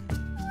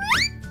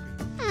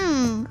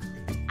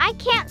 I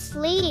can't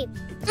sleep.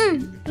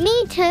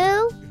 Me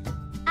too.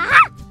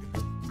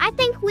 I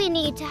think we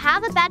need to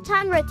have a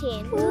bedtime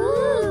routine.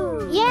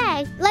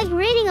 Yeah, like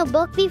reading a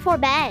book before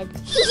bed.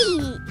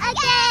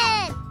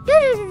 Again!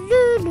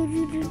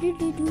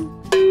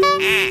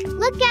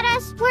 Look at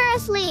us, we're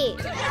asleep.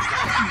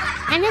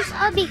 And it's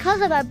all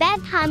because of our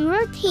bedtime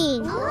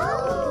routine.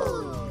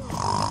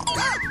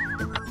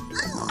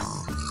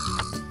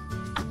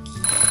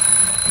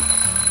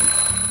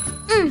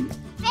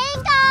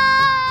 Bingo!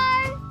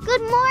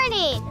 Good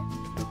morning.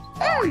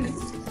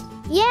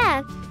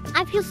 Yeah,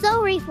 I feel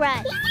so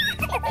refreshed.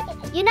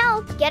 You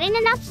know, getting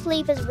enough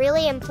sleep is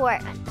really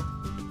important.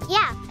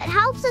 Yeah, it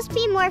helps us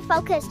be more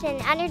focused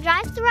and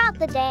energized throughout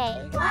the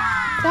day.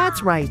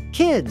 That's right,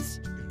 kids.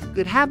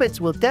 Good habits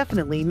will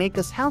definitely make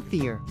us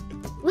healthier.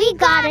 We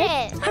got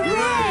it!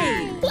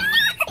 Hooray!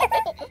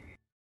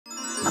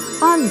 A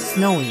fun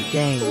snowy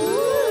day.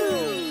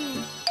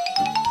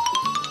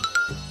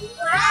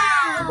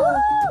 Wow!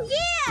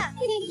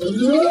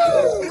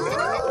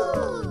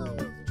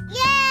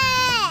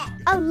 Yeah!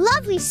 A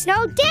lovely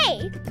snow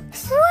day!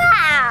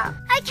 Wow!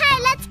 Okay,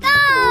 let's go!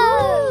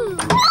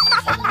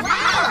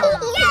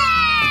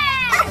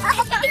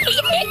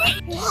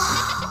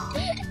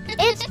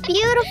 It's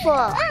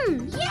beautiful!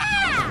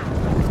 Yeah!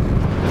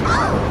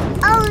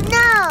 Oh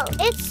no!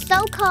 It's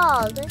so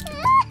cold!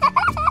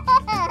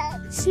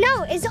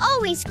 Snow is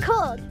always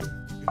cold!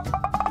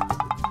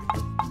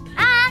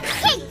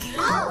 Kick!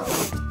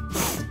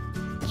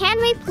 Can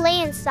we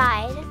play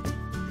inside?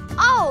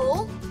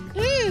 Oh!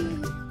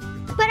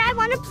 But I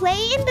want to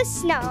play in the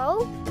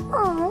snow!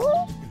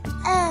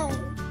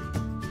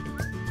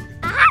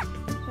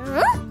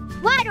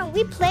 Why don't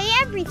we play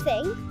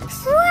everything?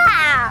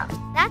 Wow!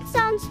 That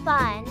sounds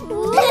fun!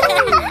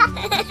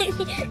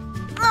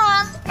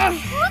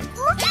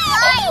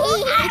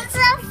 It's a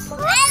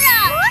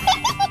sweater!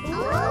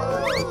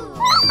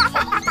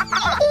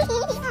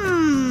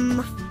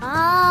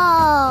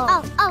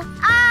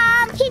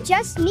 He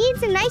just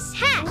needs a nice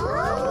hat!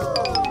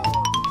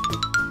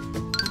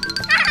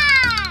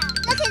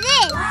 Look at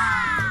this!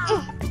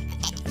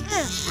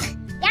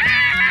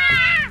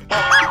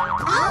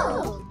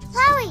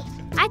 Chloe,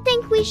 I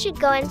think we should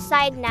go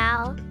inside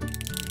now.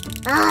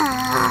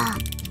 Oh,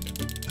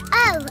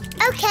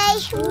 okay.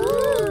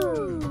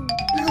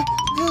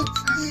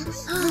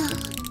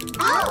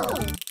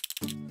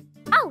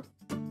 Oh,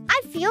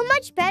 I feel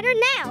much better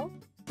now.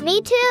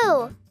 Me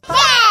too.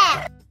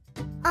 Yeah!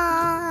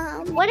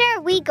 What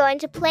are we going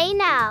to play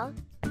now?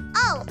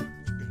 Oh.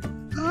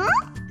 Huh?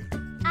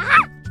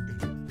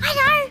 I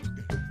know.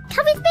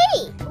 Come with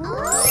me.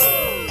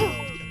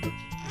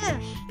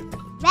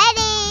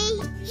 Ready?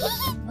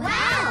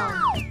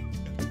 Wow.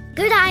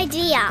 Good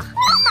idea.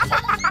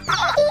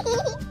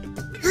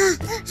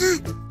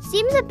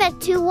 Seems a bit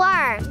too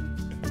warm.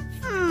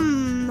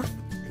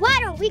 Why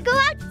don't we go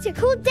out to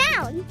cool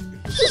down?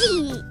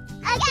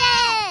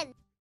 Again.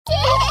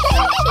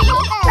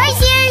 Right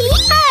here!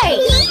 Hey!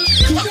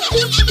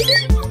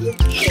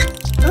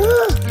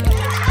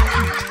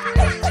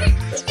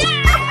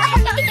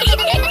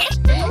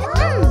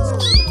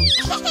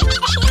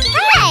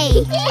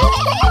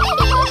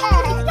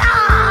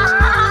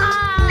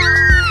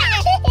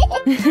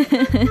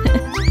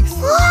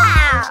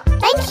 Wow!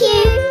 Thank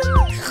you.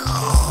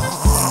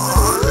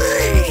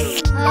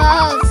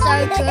 Oh, so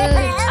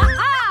good.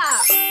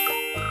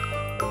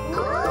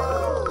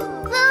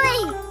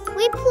 Bluey,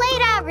 we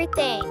played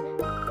everything.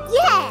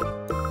 Yeah.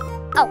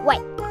 Oh,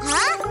 wait.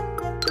 Huh?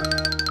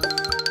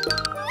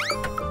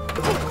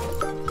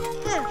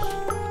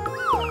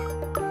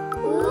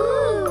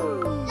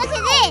 Look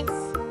at this.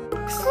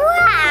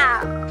 Wow.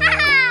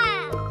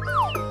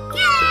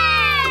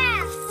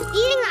 Yes.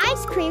 Eating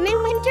ice cream in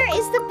winter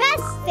is the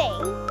best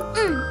thing.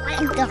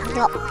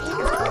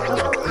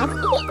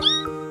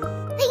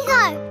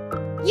 Bingo.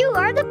 You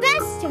are the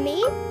best to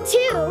me,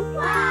 too.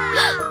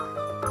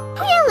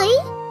 Really?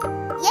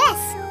 Yes.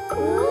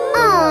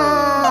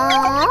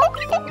 Aww.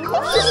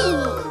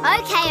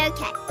 Okay.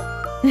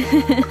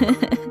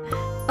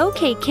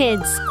 Okay,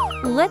 kids,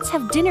 let's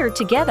have dinner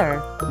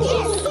together.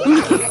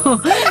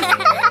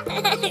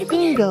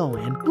 Bingo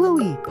and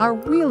Bluey are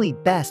really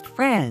best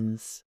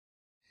friends.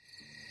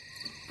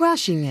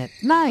 Brushing at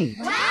night.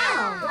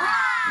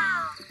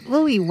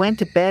 Bluey went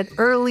to bed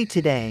early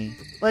today,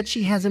 but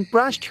she hasn't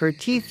brushed her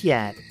teeth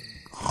yet.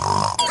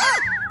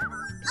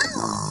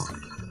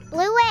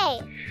 Bluey,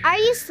 are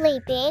you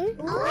sleeping?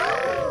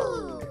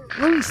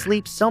 Bluey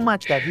sleeps so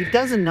much that he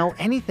doesn't know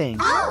anything.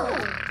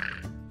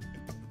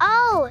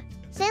 Oh,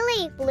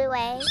 silly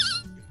Bluey.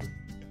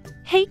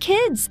 Hey,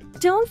 kids,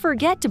 don't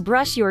forget to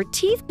brush your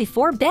teeth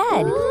before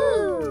bed.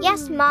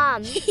 Yes,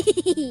 Mom.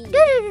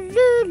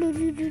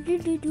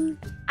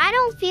 I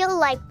don't feel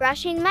like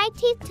brushing my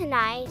teeth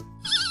tonight.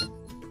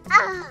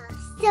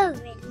 So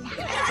relaxing.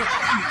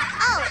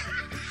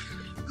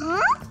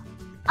 Huh?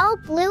 Oh,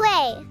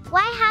 Bluey,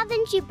 why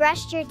haven't you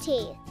brushed your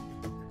teeth?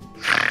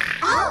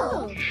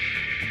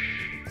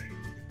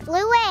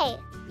 Bluey,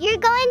 you're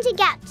going to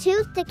get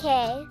tooth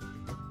decay.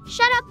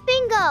 Shut up,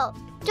 Bingo.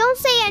 Don't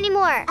say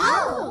anymore.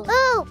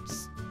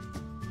 Oops.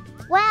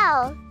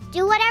 Well,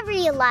 do whatever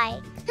you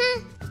like.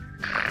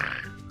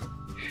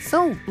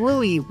 So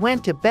Bluey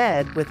went to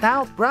bed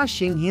without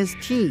brushing his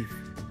teeth.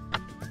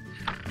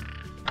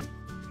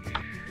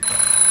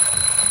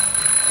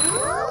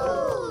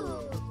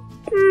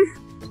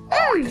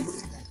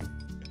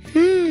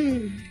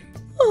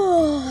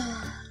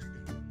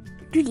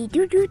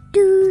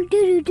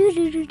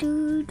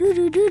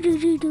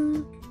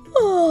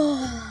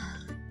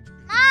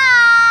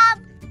 Mom!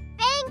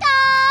 Bingo!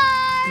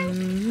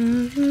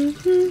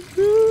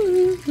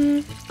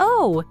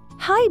 Oh,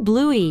 hi,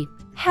 Bluey.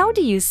 How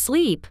do you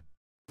sleep?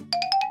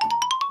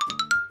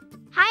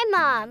 Hi,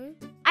 Mom.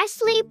 I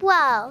sleep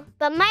well,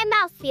 but my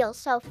mouth feels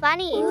so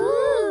funny.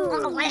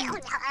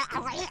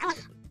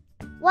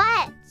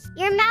 What?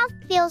 Your mouth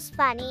feels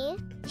funny.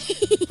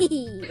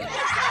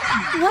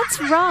 What's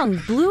wrong,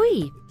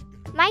 Bluey?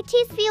 My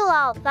teeth feel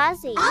all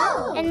fuzzy,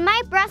 and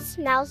my breath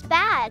smells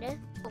bad.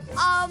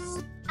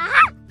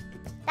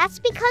 That's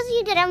because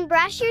you didn't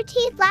brush your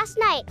teeth last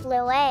night,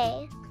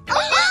 Bluey.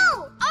 Oh,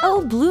 no!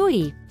 Oh,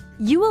 Bluey,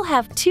 you will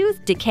have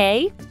tooth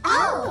decay.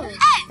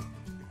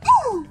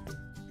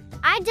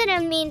 I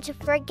didn't mean to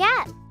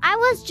forget. I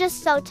was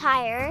just so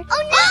tired.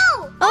 Oh,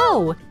 no!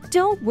 Oh,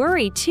 don't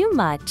worry too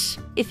much.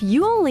 If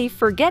you only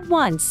forget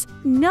once,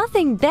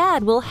 nothing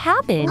bad will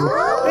happen.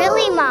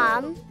 Really,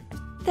 Mom?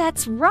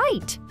 That's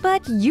right,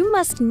 but you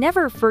must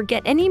never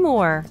forget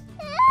anymore.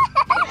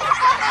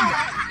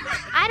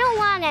 I don't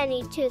want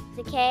any tooth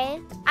decay.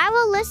 I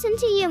will listen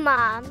to you,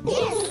 Mom.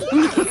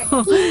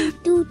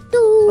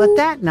 But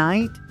that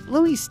night,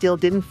 Bluey still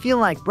didn't feel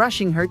like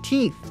brushing her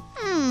teeth.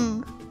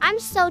 I'm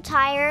so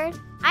tired.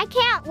 I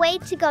can't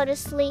wait to go to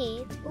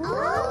sleep.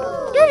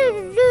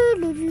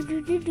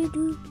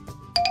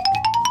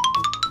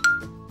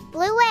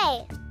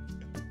 Bluey,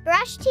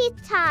 brush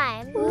teeth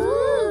time.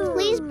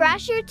 Please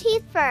brush your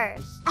teeth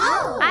first.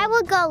 I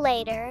will go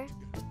later.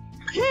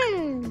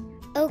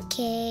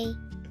 Okay.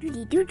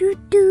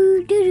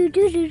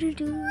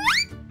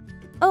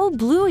 Oh,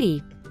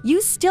 Bluey,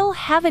 you still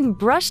haven't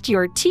brushed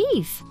your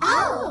teeth.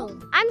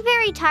 I'm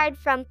very tired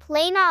from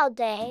playing all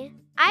day.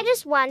 I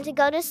just want to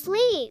go to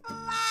sleep.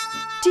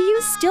 Do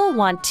you still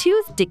want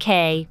tooth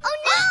decay? Oh,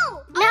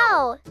 no!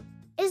 No.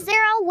 Is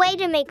there a way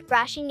to make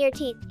brushing your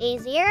teeth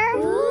easier?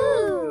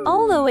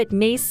 Although it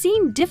may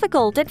seem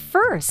difficult at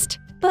first,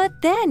 but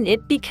then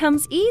it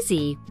becomes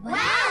easy.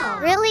 Wow!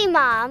 Really,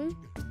 Mom?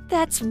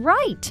 That's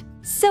right.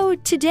 So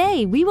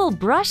today we will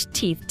brush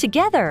teeth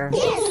together.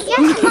 Yes,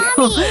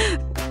 Mommy!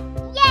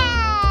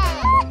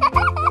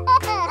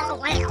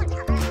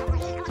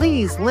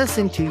 Please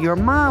listen to your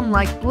mom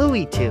like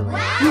Bluey to.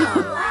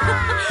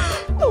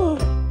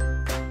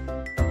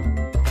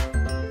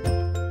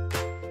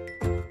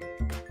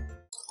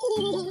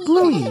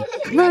 Bluey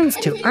learns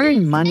to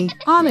earn money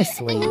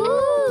honestly.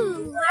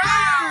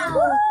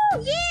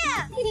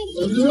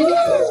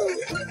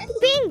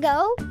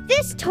 Bingo,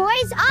 this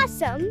toy's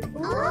awesome.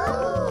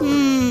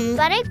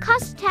 But it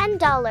costs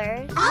 $10.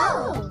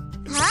 Huh?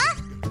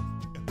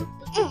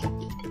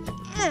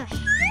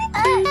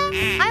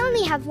 I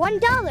only have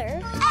 $1.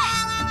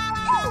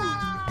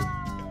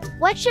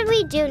 What should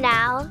we do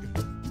now?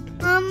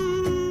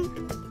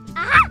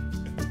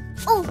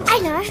 Oh, I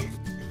know.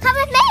 Come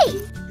with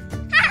me.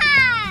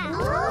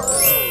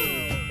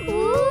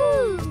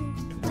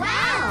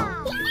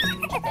 Wow.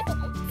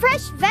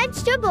 Fresh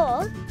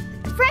vegetable.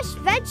 Fresh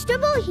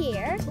vegetable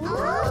here.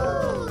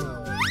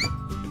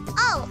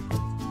 Oh.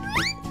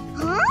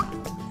 Huh?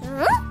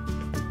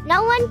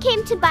 No one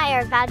came to buy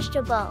our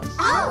vegetables.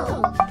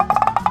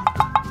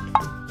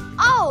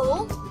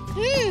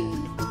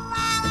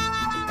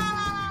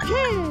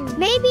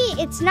 Maybe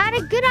it's not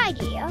a good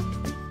idea.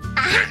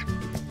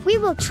 We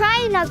will try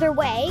another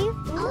way.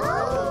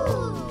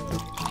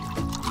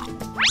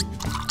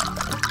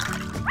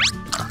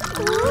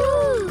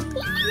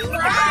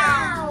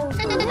 Wow!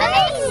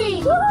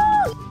 Amazing!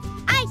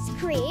 Ice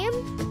cream!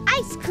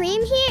 Ice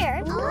cream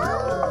here!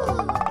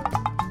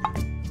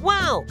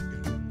 Wow!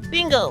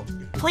 Bingo,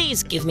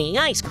 please give me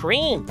ice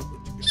cream.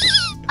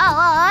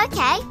 Oh,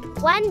 okay.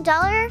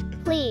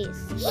 $1, please.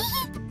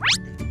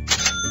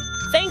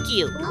 Thank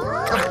you.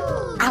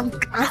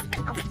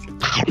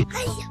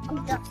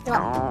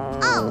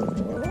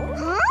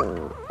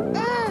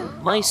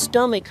 My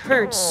stomach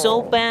hurts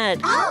so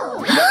bad.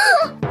 Oh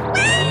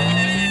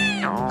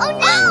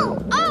no!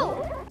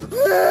 Oh!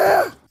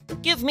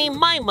 Give me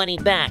my money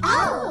back.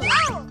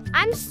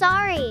 I'm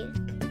sorry.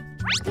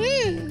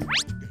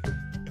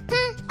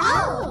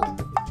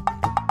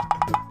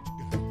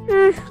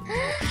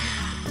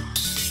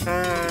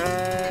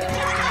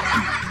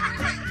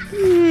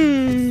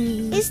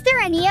 Is there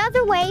any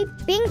other way,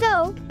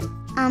 Bingo?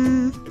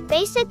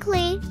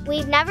 Basically,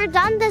 we've never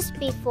done this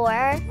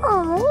before.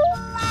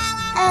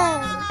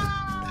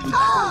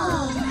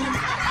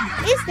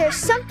 Is there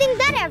something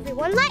that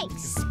everyone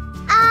likes?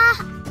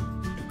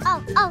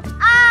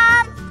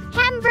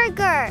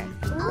 Hamburger.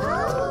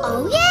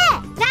 Oh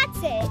yeah,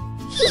 that's it.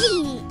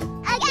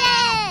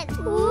 Again.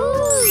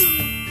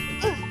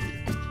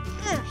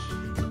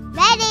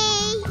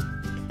 Ready?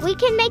 We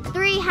can make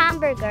 3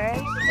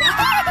 hamburgers.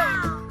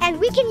 And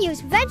we can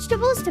use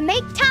vegetables to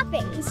make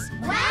toppings.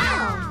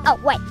 Wow. Oh,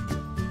 wait.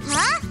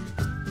 Huh?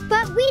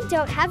 But we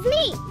don't have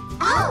meat.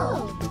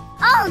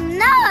 Oh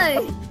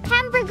no!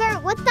 Hamburger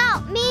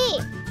without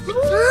meat.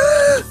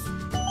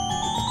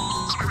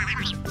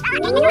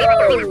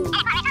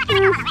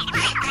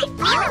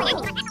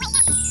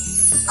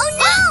 Oh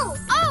no!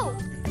 Oh!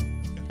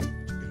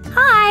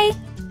 Hi.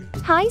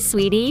 Hi,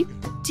 sweetie.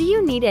 Do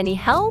you need any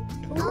help?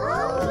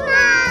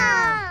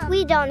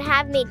 We don't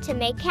have meat to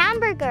make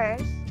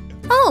hamburgers.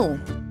 Oh,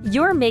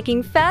 You're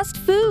making fast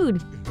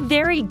food.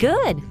 Very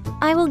good.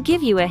 I will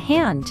give you a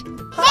hand.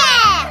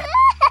 Yeah!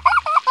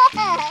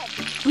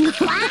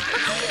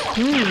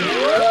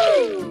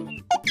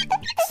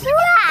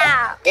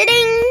 Wow!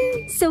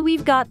 Ding! So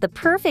we've got the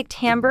perfect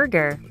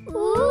hamburger.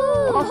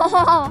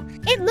 Ooh.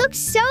 It looks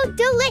so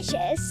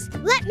delicious.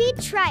 Let me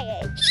try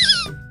it.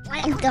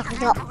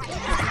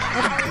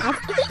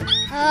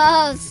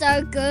 Oh,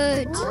 so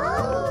good.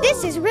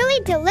 This is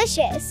really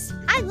delicious.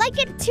 I like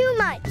it too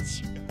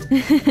much.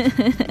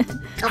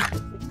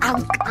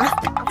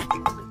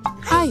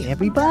 Hi,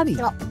 everybody.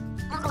 Oh,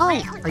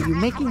 are you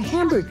making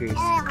hamburgers?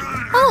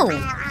 Oh,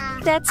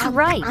 that's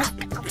right.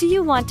 Do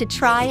you want to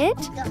try it?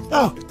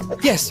 Oh,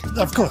 yes,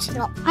 of course.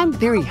 I'm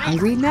very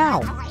hungry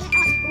now.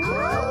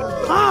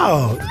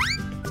 Oh,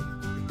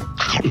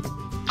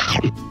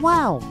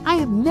 Wow, I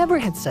have never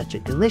had such a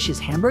delicious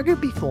hamburger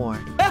before.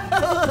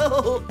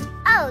 Oh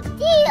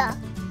dear.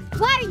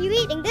 Why are you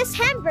eating this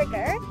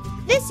hamburger?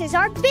 This is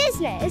our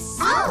business.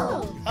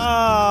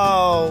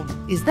 oh.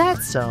 Is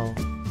that so?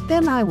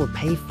 Then I will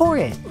pay for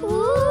it.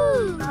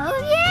 Ooh.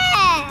 Oh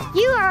yeah.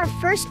 You are our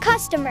first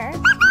customer.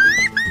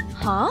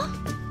 Huh?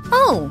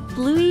 Oh,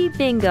 Bluey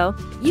Bingo,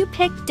 you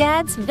picked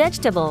Dad's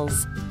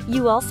vegetables.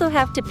 You also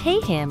have to pay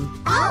him.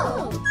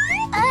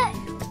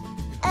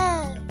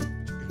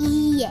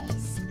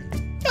 Yes.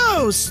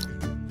 Oh,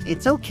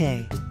 It's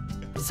okay.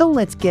 So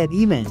let's get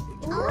even.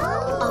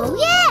 Oh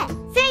yeah.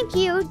 Thank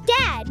you,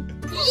 Dad.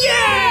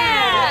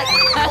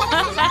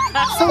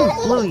 So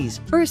Bluey's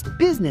first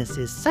business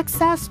is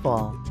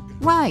successful.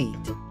 Right.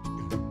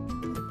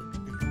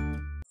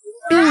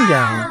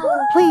 Bingo.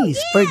 Please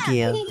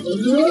forgive.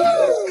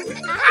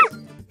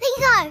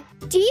 Bingo.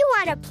 Do you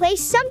want to play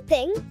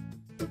something?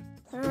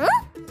 Huh?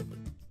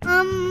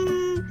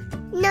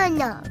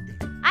 No.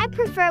 I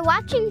prefer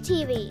watching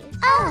TV.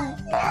 Oh,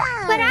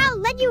 But I'll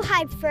let you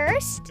hide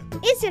first.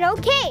 Is it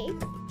okay?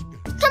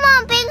 come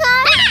on,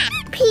 Bingo.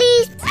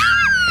 Please.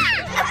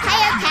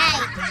 Okay.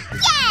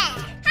 Yeah.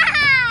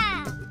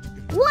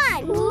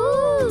 1, 2,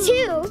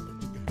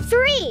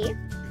 3,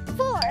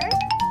 4,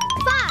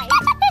 5,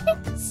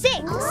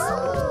 6,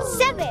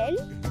 7,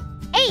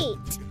 8,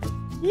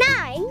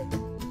 9,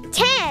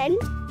 10.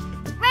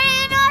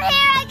 Ready or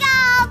here I go.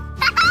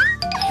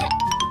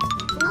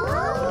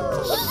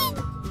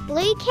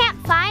 Bluey can't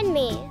find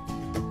me.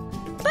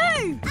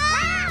 Boo!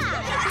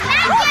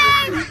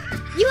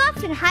 You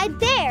often hide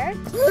there.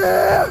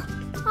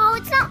 Oh,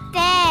 it's not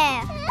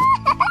fair.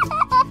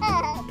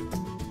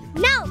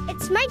 Now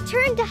it's my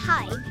turn to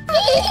hide.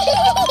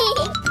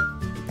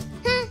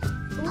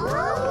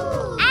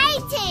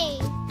 18,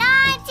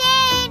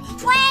 19,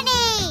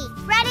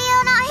 20. Ready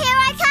or not, here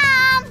I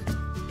come.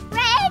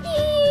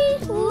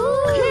 Ready.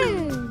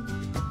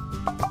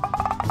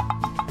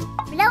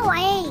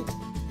 Bluey.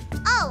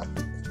 Oh.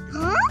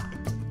 Huh?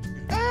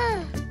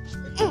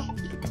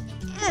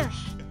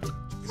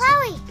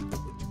 Chloe.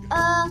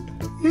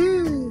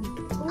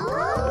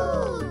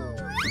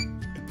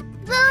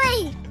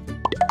 Bluey.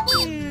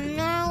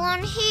 No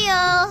one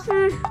here.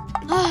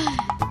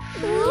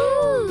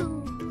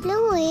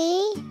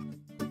 Bluey.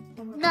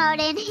 Not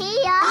in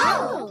here.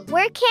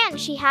 Where can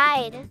she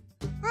hide?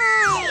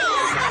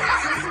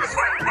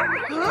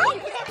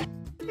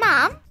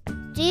 Mom?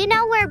 Do you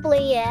know where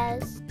Bluey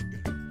is?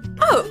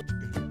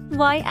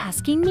 Why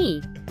asking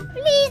me?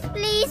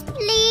 Please.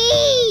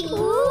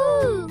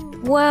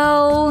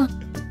 Well,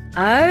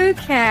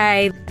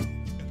 okay.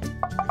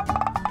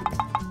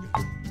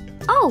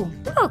 Oh,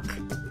 look.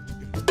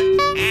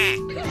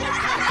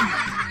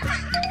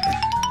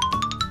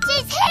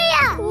 She's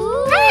here.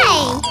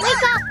 Hey. We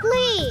got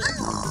Bluey.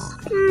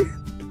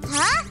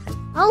 Huh?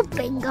 Oh,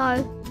 Bingo.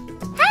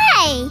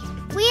 Hey.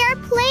 We are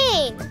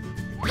playing.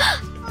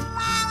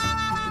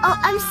 Oh,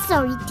 I'm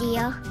sorry,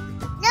 dear.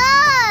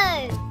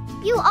 No.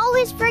 You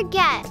always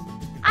forget.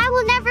 I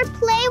will never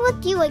play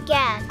with you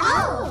again.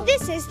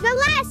 This is the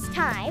last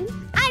time.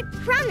 I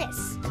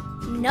promise.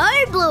 No,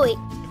 Bluey.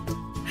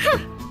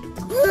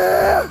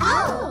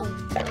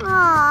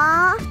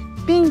 Aww.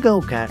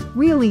 Bingo got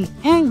really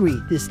angry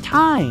this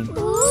time.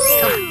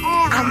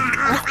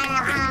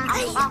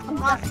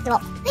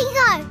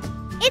 Bingo.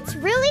 It's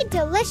really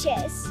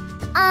delicious.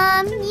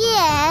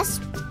 Yes.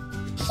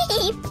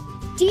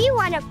 Do you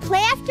want to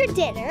play after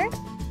dinner?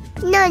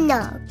 No.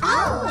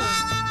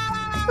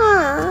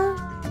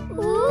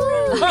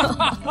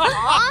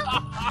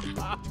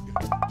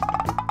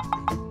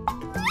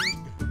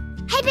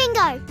 Hey,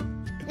 Bingo.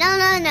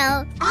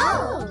 No.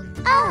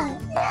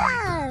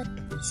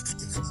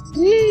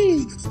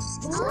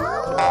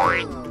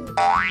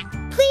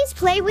 Please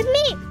play with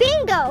me.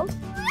 Bingo.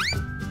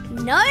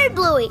 No,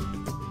 Bluey.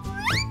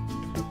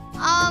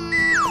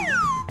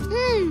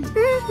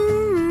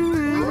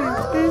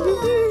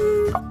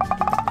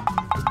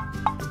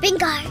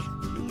 Bingo.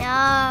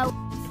 No.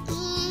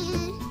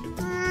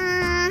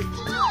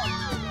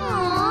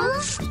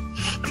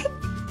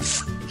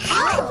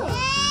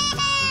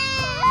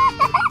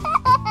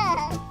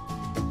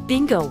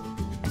 Bingo,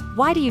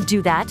 why do you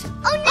do that?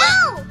 Oh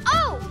no!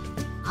 Oh!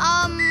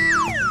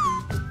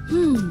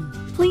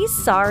 Please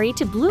sorry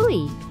to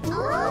Bluey.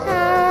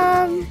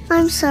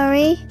 I'm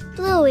sorry,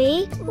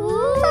 Bluey.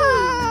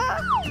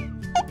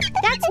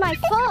 That's my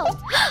fault.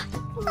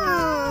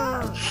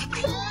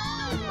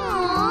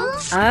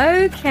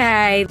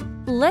 Okay,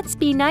 let's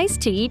be nice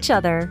to each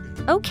other.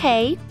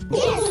 Okay.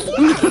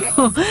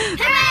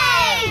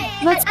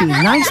 Let's be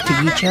nice to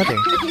each other.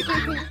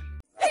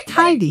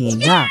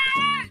 Tidying up.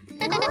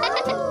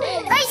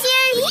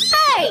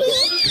 Hey!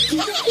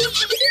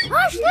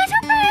 Hush,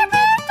 little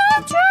baby,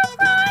 don't you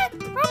cry.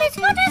 Mommy's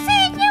going to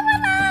sing you a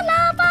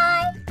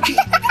lullaby.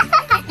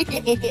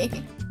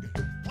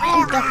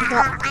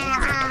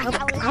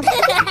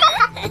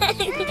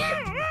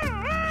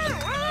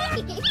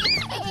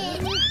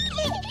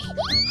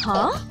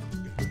 Huh?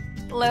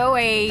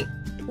 Bluey,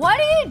 what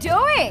are you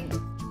doing?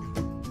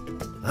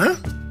 Huh?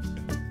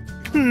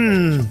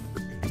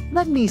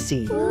 Let me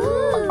see.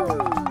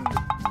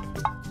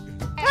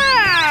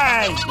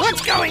 Hey!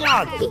 What's going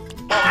on?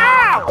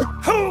 Ow!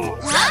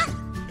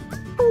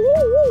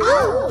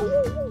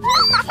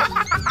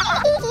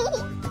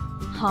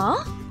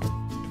 Huh?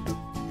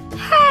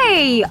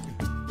 Hey!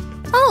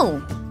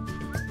 Oh,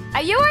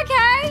 are you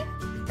okay?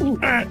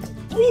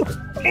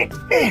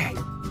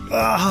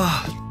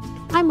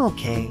 I'm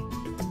okay.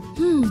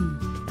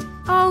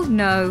 Oh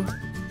no.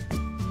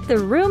 The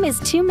room is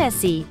too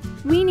messy.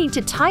 We need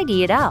to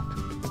tidy it up.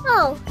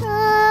 Oh,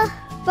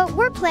 but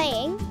we're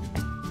playing.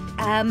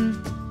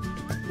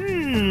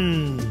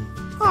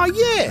 Oh,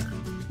 yeah.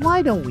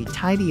 Why don't we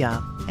tidy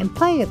up and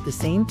play at the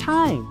same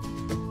time?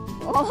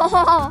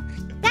 Oh,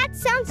 that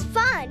sounds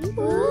fun.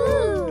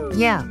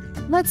 Yeah,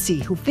 let's see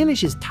who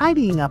finishes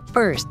tidying up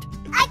first.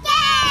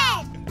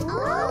 Again!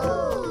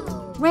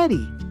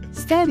 Ready,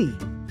 steady,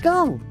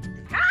 go.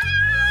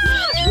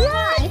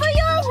 Run for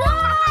your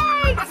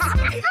lives!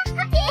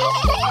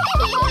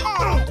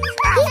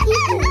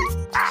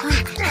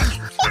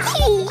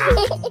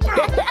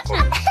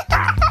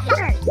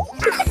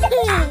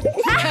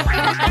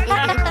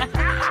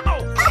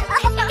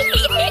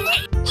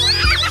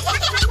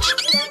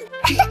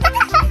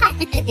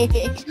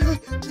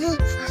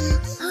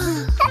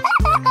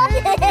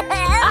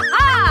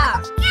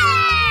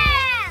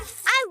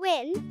 I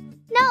win.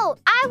 No,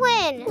 I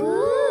win.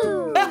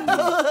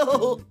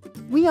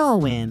 We all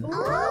win.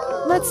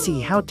 Let's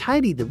see how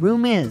tidy the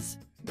room is.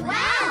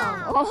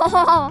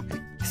 Wow!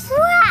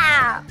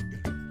 Wow!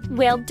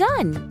 Well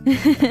done.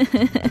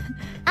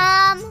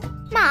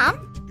 Mom,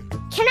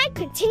 can I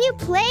continue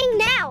playing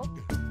now?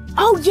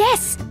 Oh,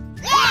 yes.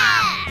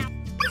 Yeah!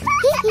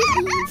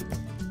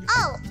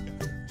 Oh.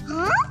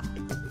 Huh?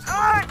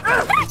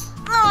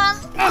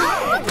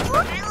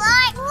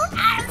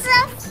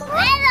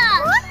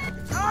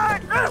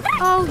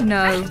 Oh,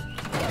 no.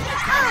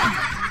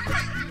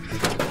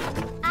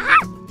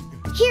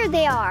 Here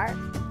they are.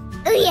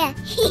 Oh, yeah.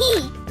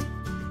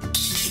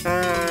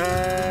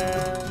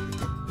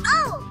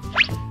 Oh!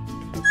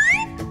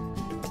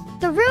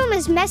 The room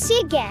is messy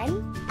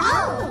again.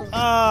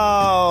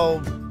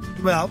 Oh,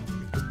 well.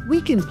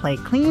 We can play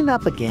clean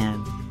up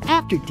again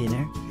after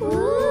dinner.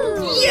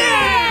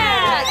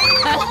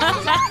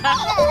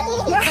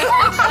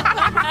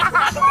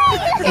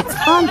 It's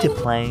fun to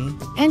play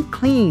and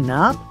clean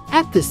up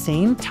at the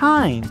same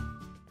time.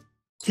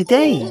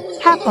 Today,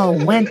 Peppa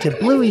went to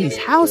Bluey's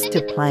house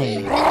to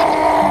play.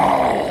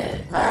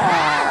 I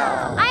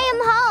am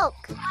Hulk.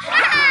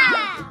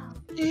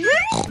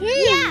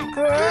 Yeah.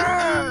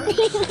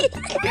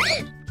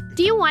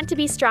 Do you want to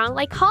be strong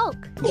like Hulk?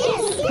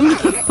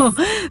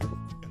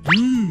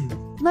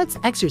 Let's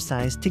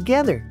exercise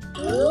together.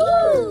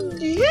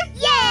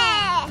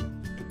 Yeah.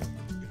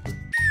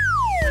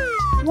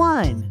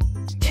 1,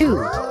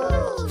 2,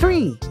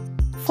 3,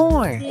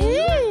 4,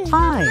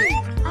 5,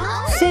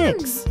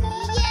 6.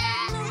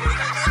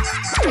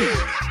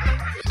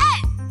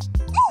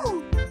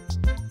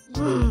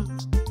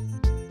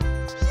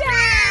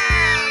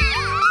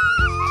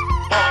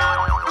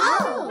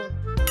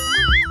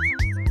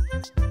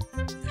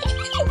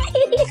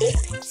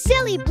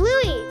 Silly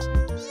Bluey.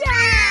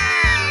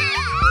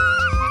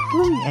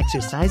 Bluey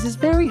exercises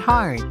very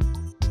hard.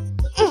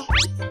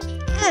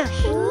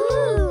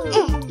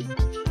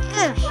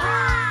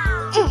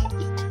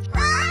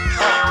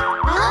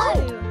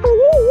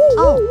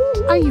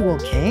 Oh, are you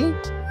okay?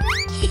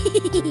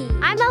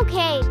 I'm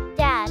okay,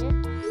 Dad.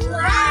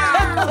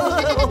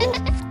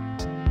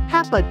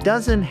 Peppa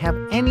doesn't have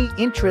any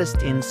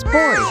interest in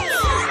sports.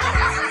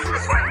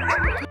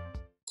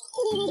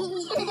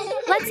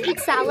 Let's eat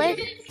salad.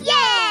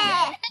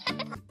 Yeah!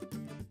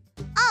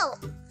 Oh,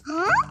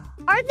 huh?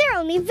 Are there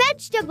only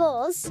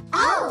vegetables?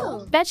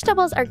 Oh!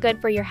 Vegetables are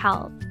good for your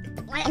health.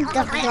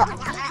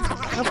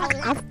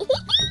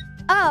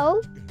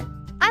 Oh,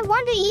 I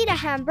want to eat a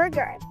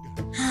hamburger.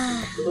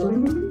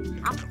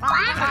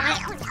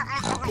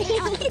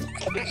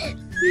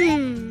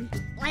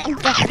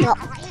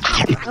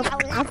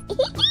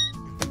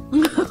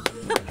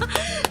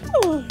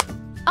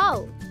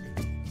 Oh,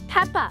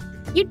 Peppa,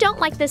 you don't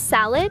like this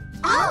salad?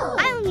 Oh!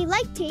 I only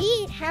like to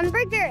eat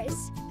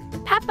hamburgers.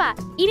 Peppa,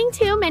 eating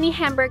too many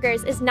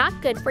hamburgers is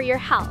not good for your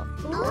health.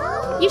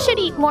 You should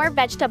eat more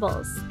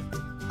vegetables.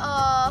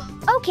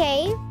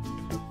 Okay.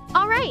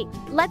 All right,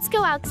 let's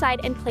go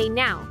outside and play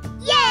now.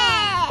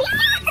 Yeah!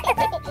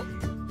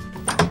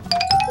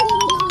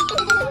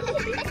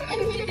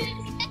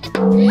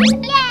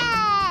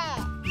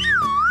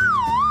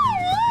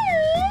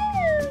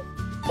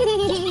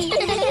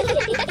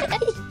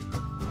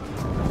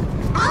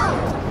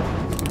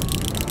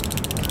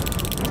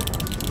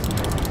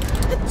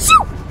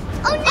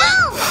 Oh no!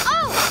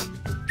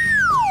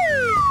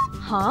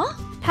 Huh?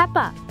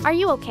 Peppa, are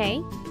you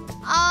okay?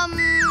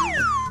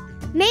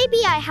 Maybe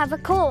I have a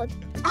cold.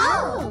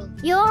 Oh!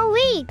 You're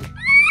weak.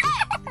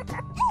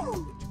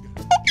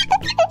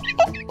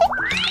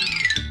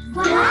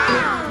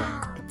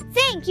 Wow!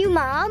 Thank you,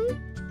 Mom.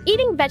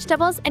 Eating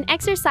vegetables and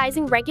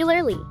exercising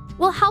regularly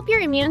will help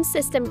your immune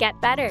system get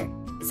better,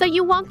 so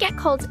you won't get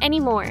colds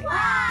anymore.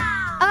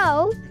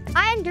 Oh,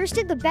 I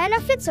understood the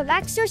benefits of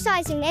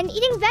exercising and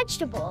eating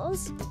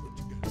vegetables.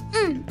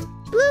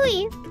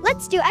 Bluey,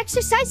 let's do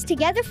exercise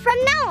together from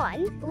now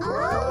on.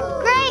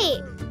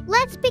 Great!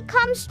 Let's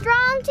become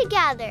strong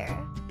together.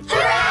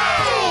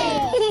 Hooray!